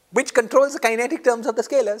 Which controls the kinetic terms of the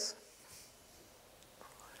scalars.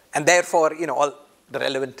 And therefore, you know, all the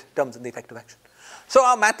relevant terms in the effective action. So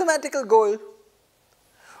our mathematical goal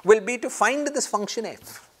will be to find this function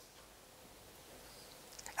f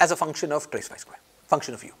as a function of trace phi square,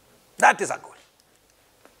 function of u. That is our goal.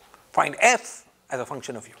 Find f as a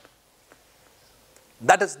function of u.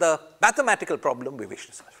 That is the mathematical problem we wish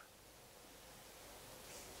to solve.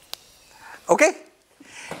 Okay?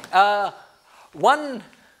 One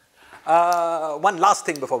last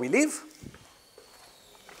thing before we leave.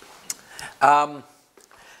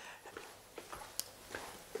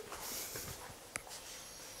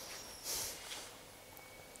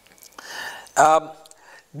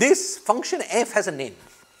 This function f has a name.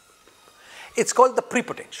 It's called the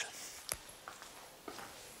prepotential.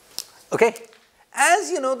 Okay? As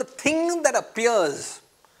you know, the thing that appears,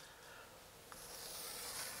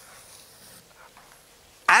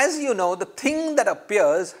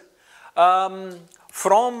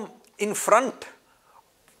 from in front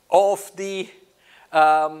of the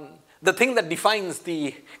thing that defines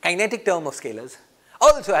the kinetic term of scalars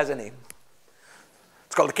also has a name.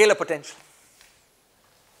 It's called the Kähler potential.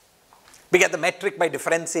 We get the metric by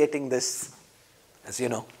differentiating this, as you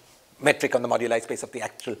know, metric on the moduli space of the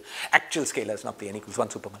actual scalars, not the n equals 1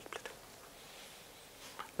 supermultiplicator.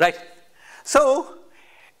 Right? So,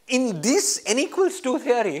 in this n equals 2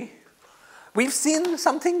 theory, we've seen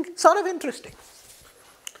something sort of interesting.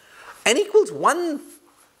 N equals 1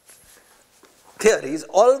 theories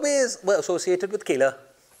always were associated with Kähler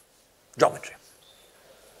geometry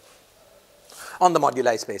on the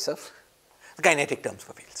moduli space of the kinetic terms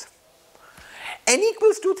for fields. N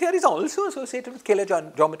equals 2 theory is also associated with Kähler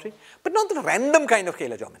geometry, but not the random kind of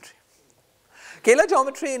Kähler geometry. Kähler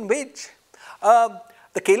geometry in which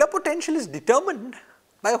the Kähler potential is determined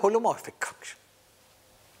by a holomorphic function,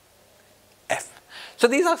 f. So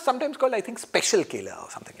these are sometimes called, I think, special Kähler or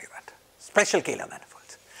something like that. Special Kähler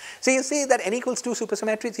manifolds. So you see that n equals 2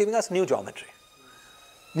 supersymmetry is giving us new geometry,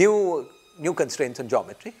 new constraints in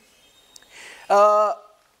geometry.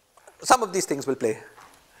 Some of these things will play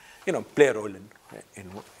a role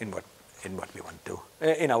in what we want to,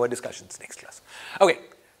 in our discussions next class. Okay,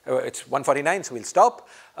 it's 1:49, so we'll stop.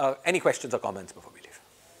 Any questions or comments before we leave?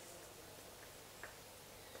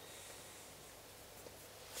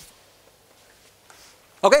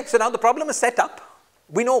 Okay, so now the problem is set up.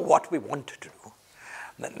 We know what we want to do.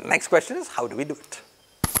 The next question is, how do we do it?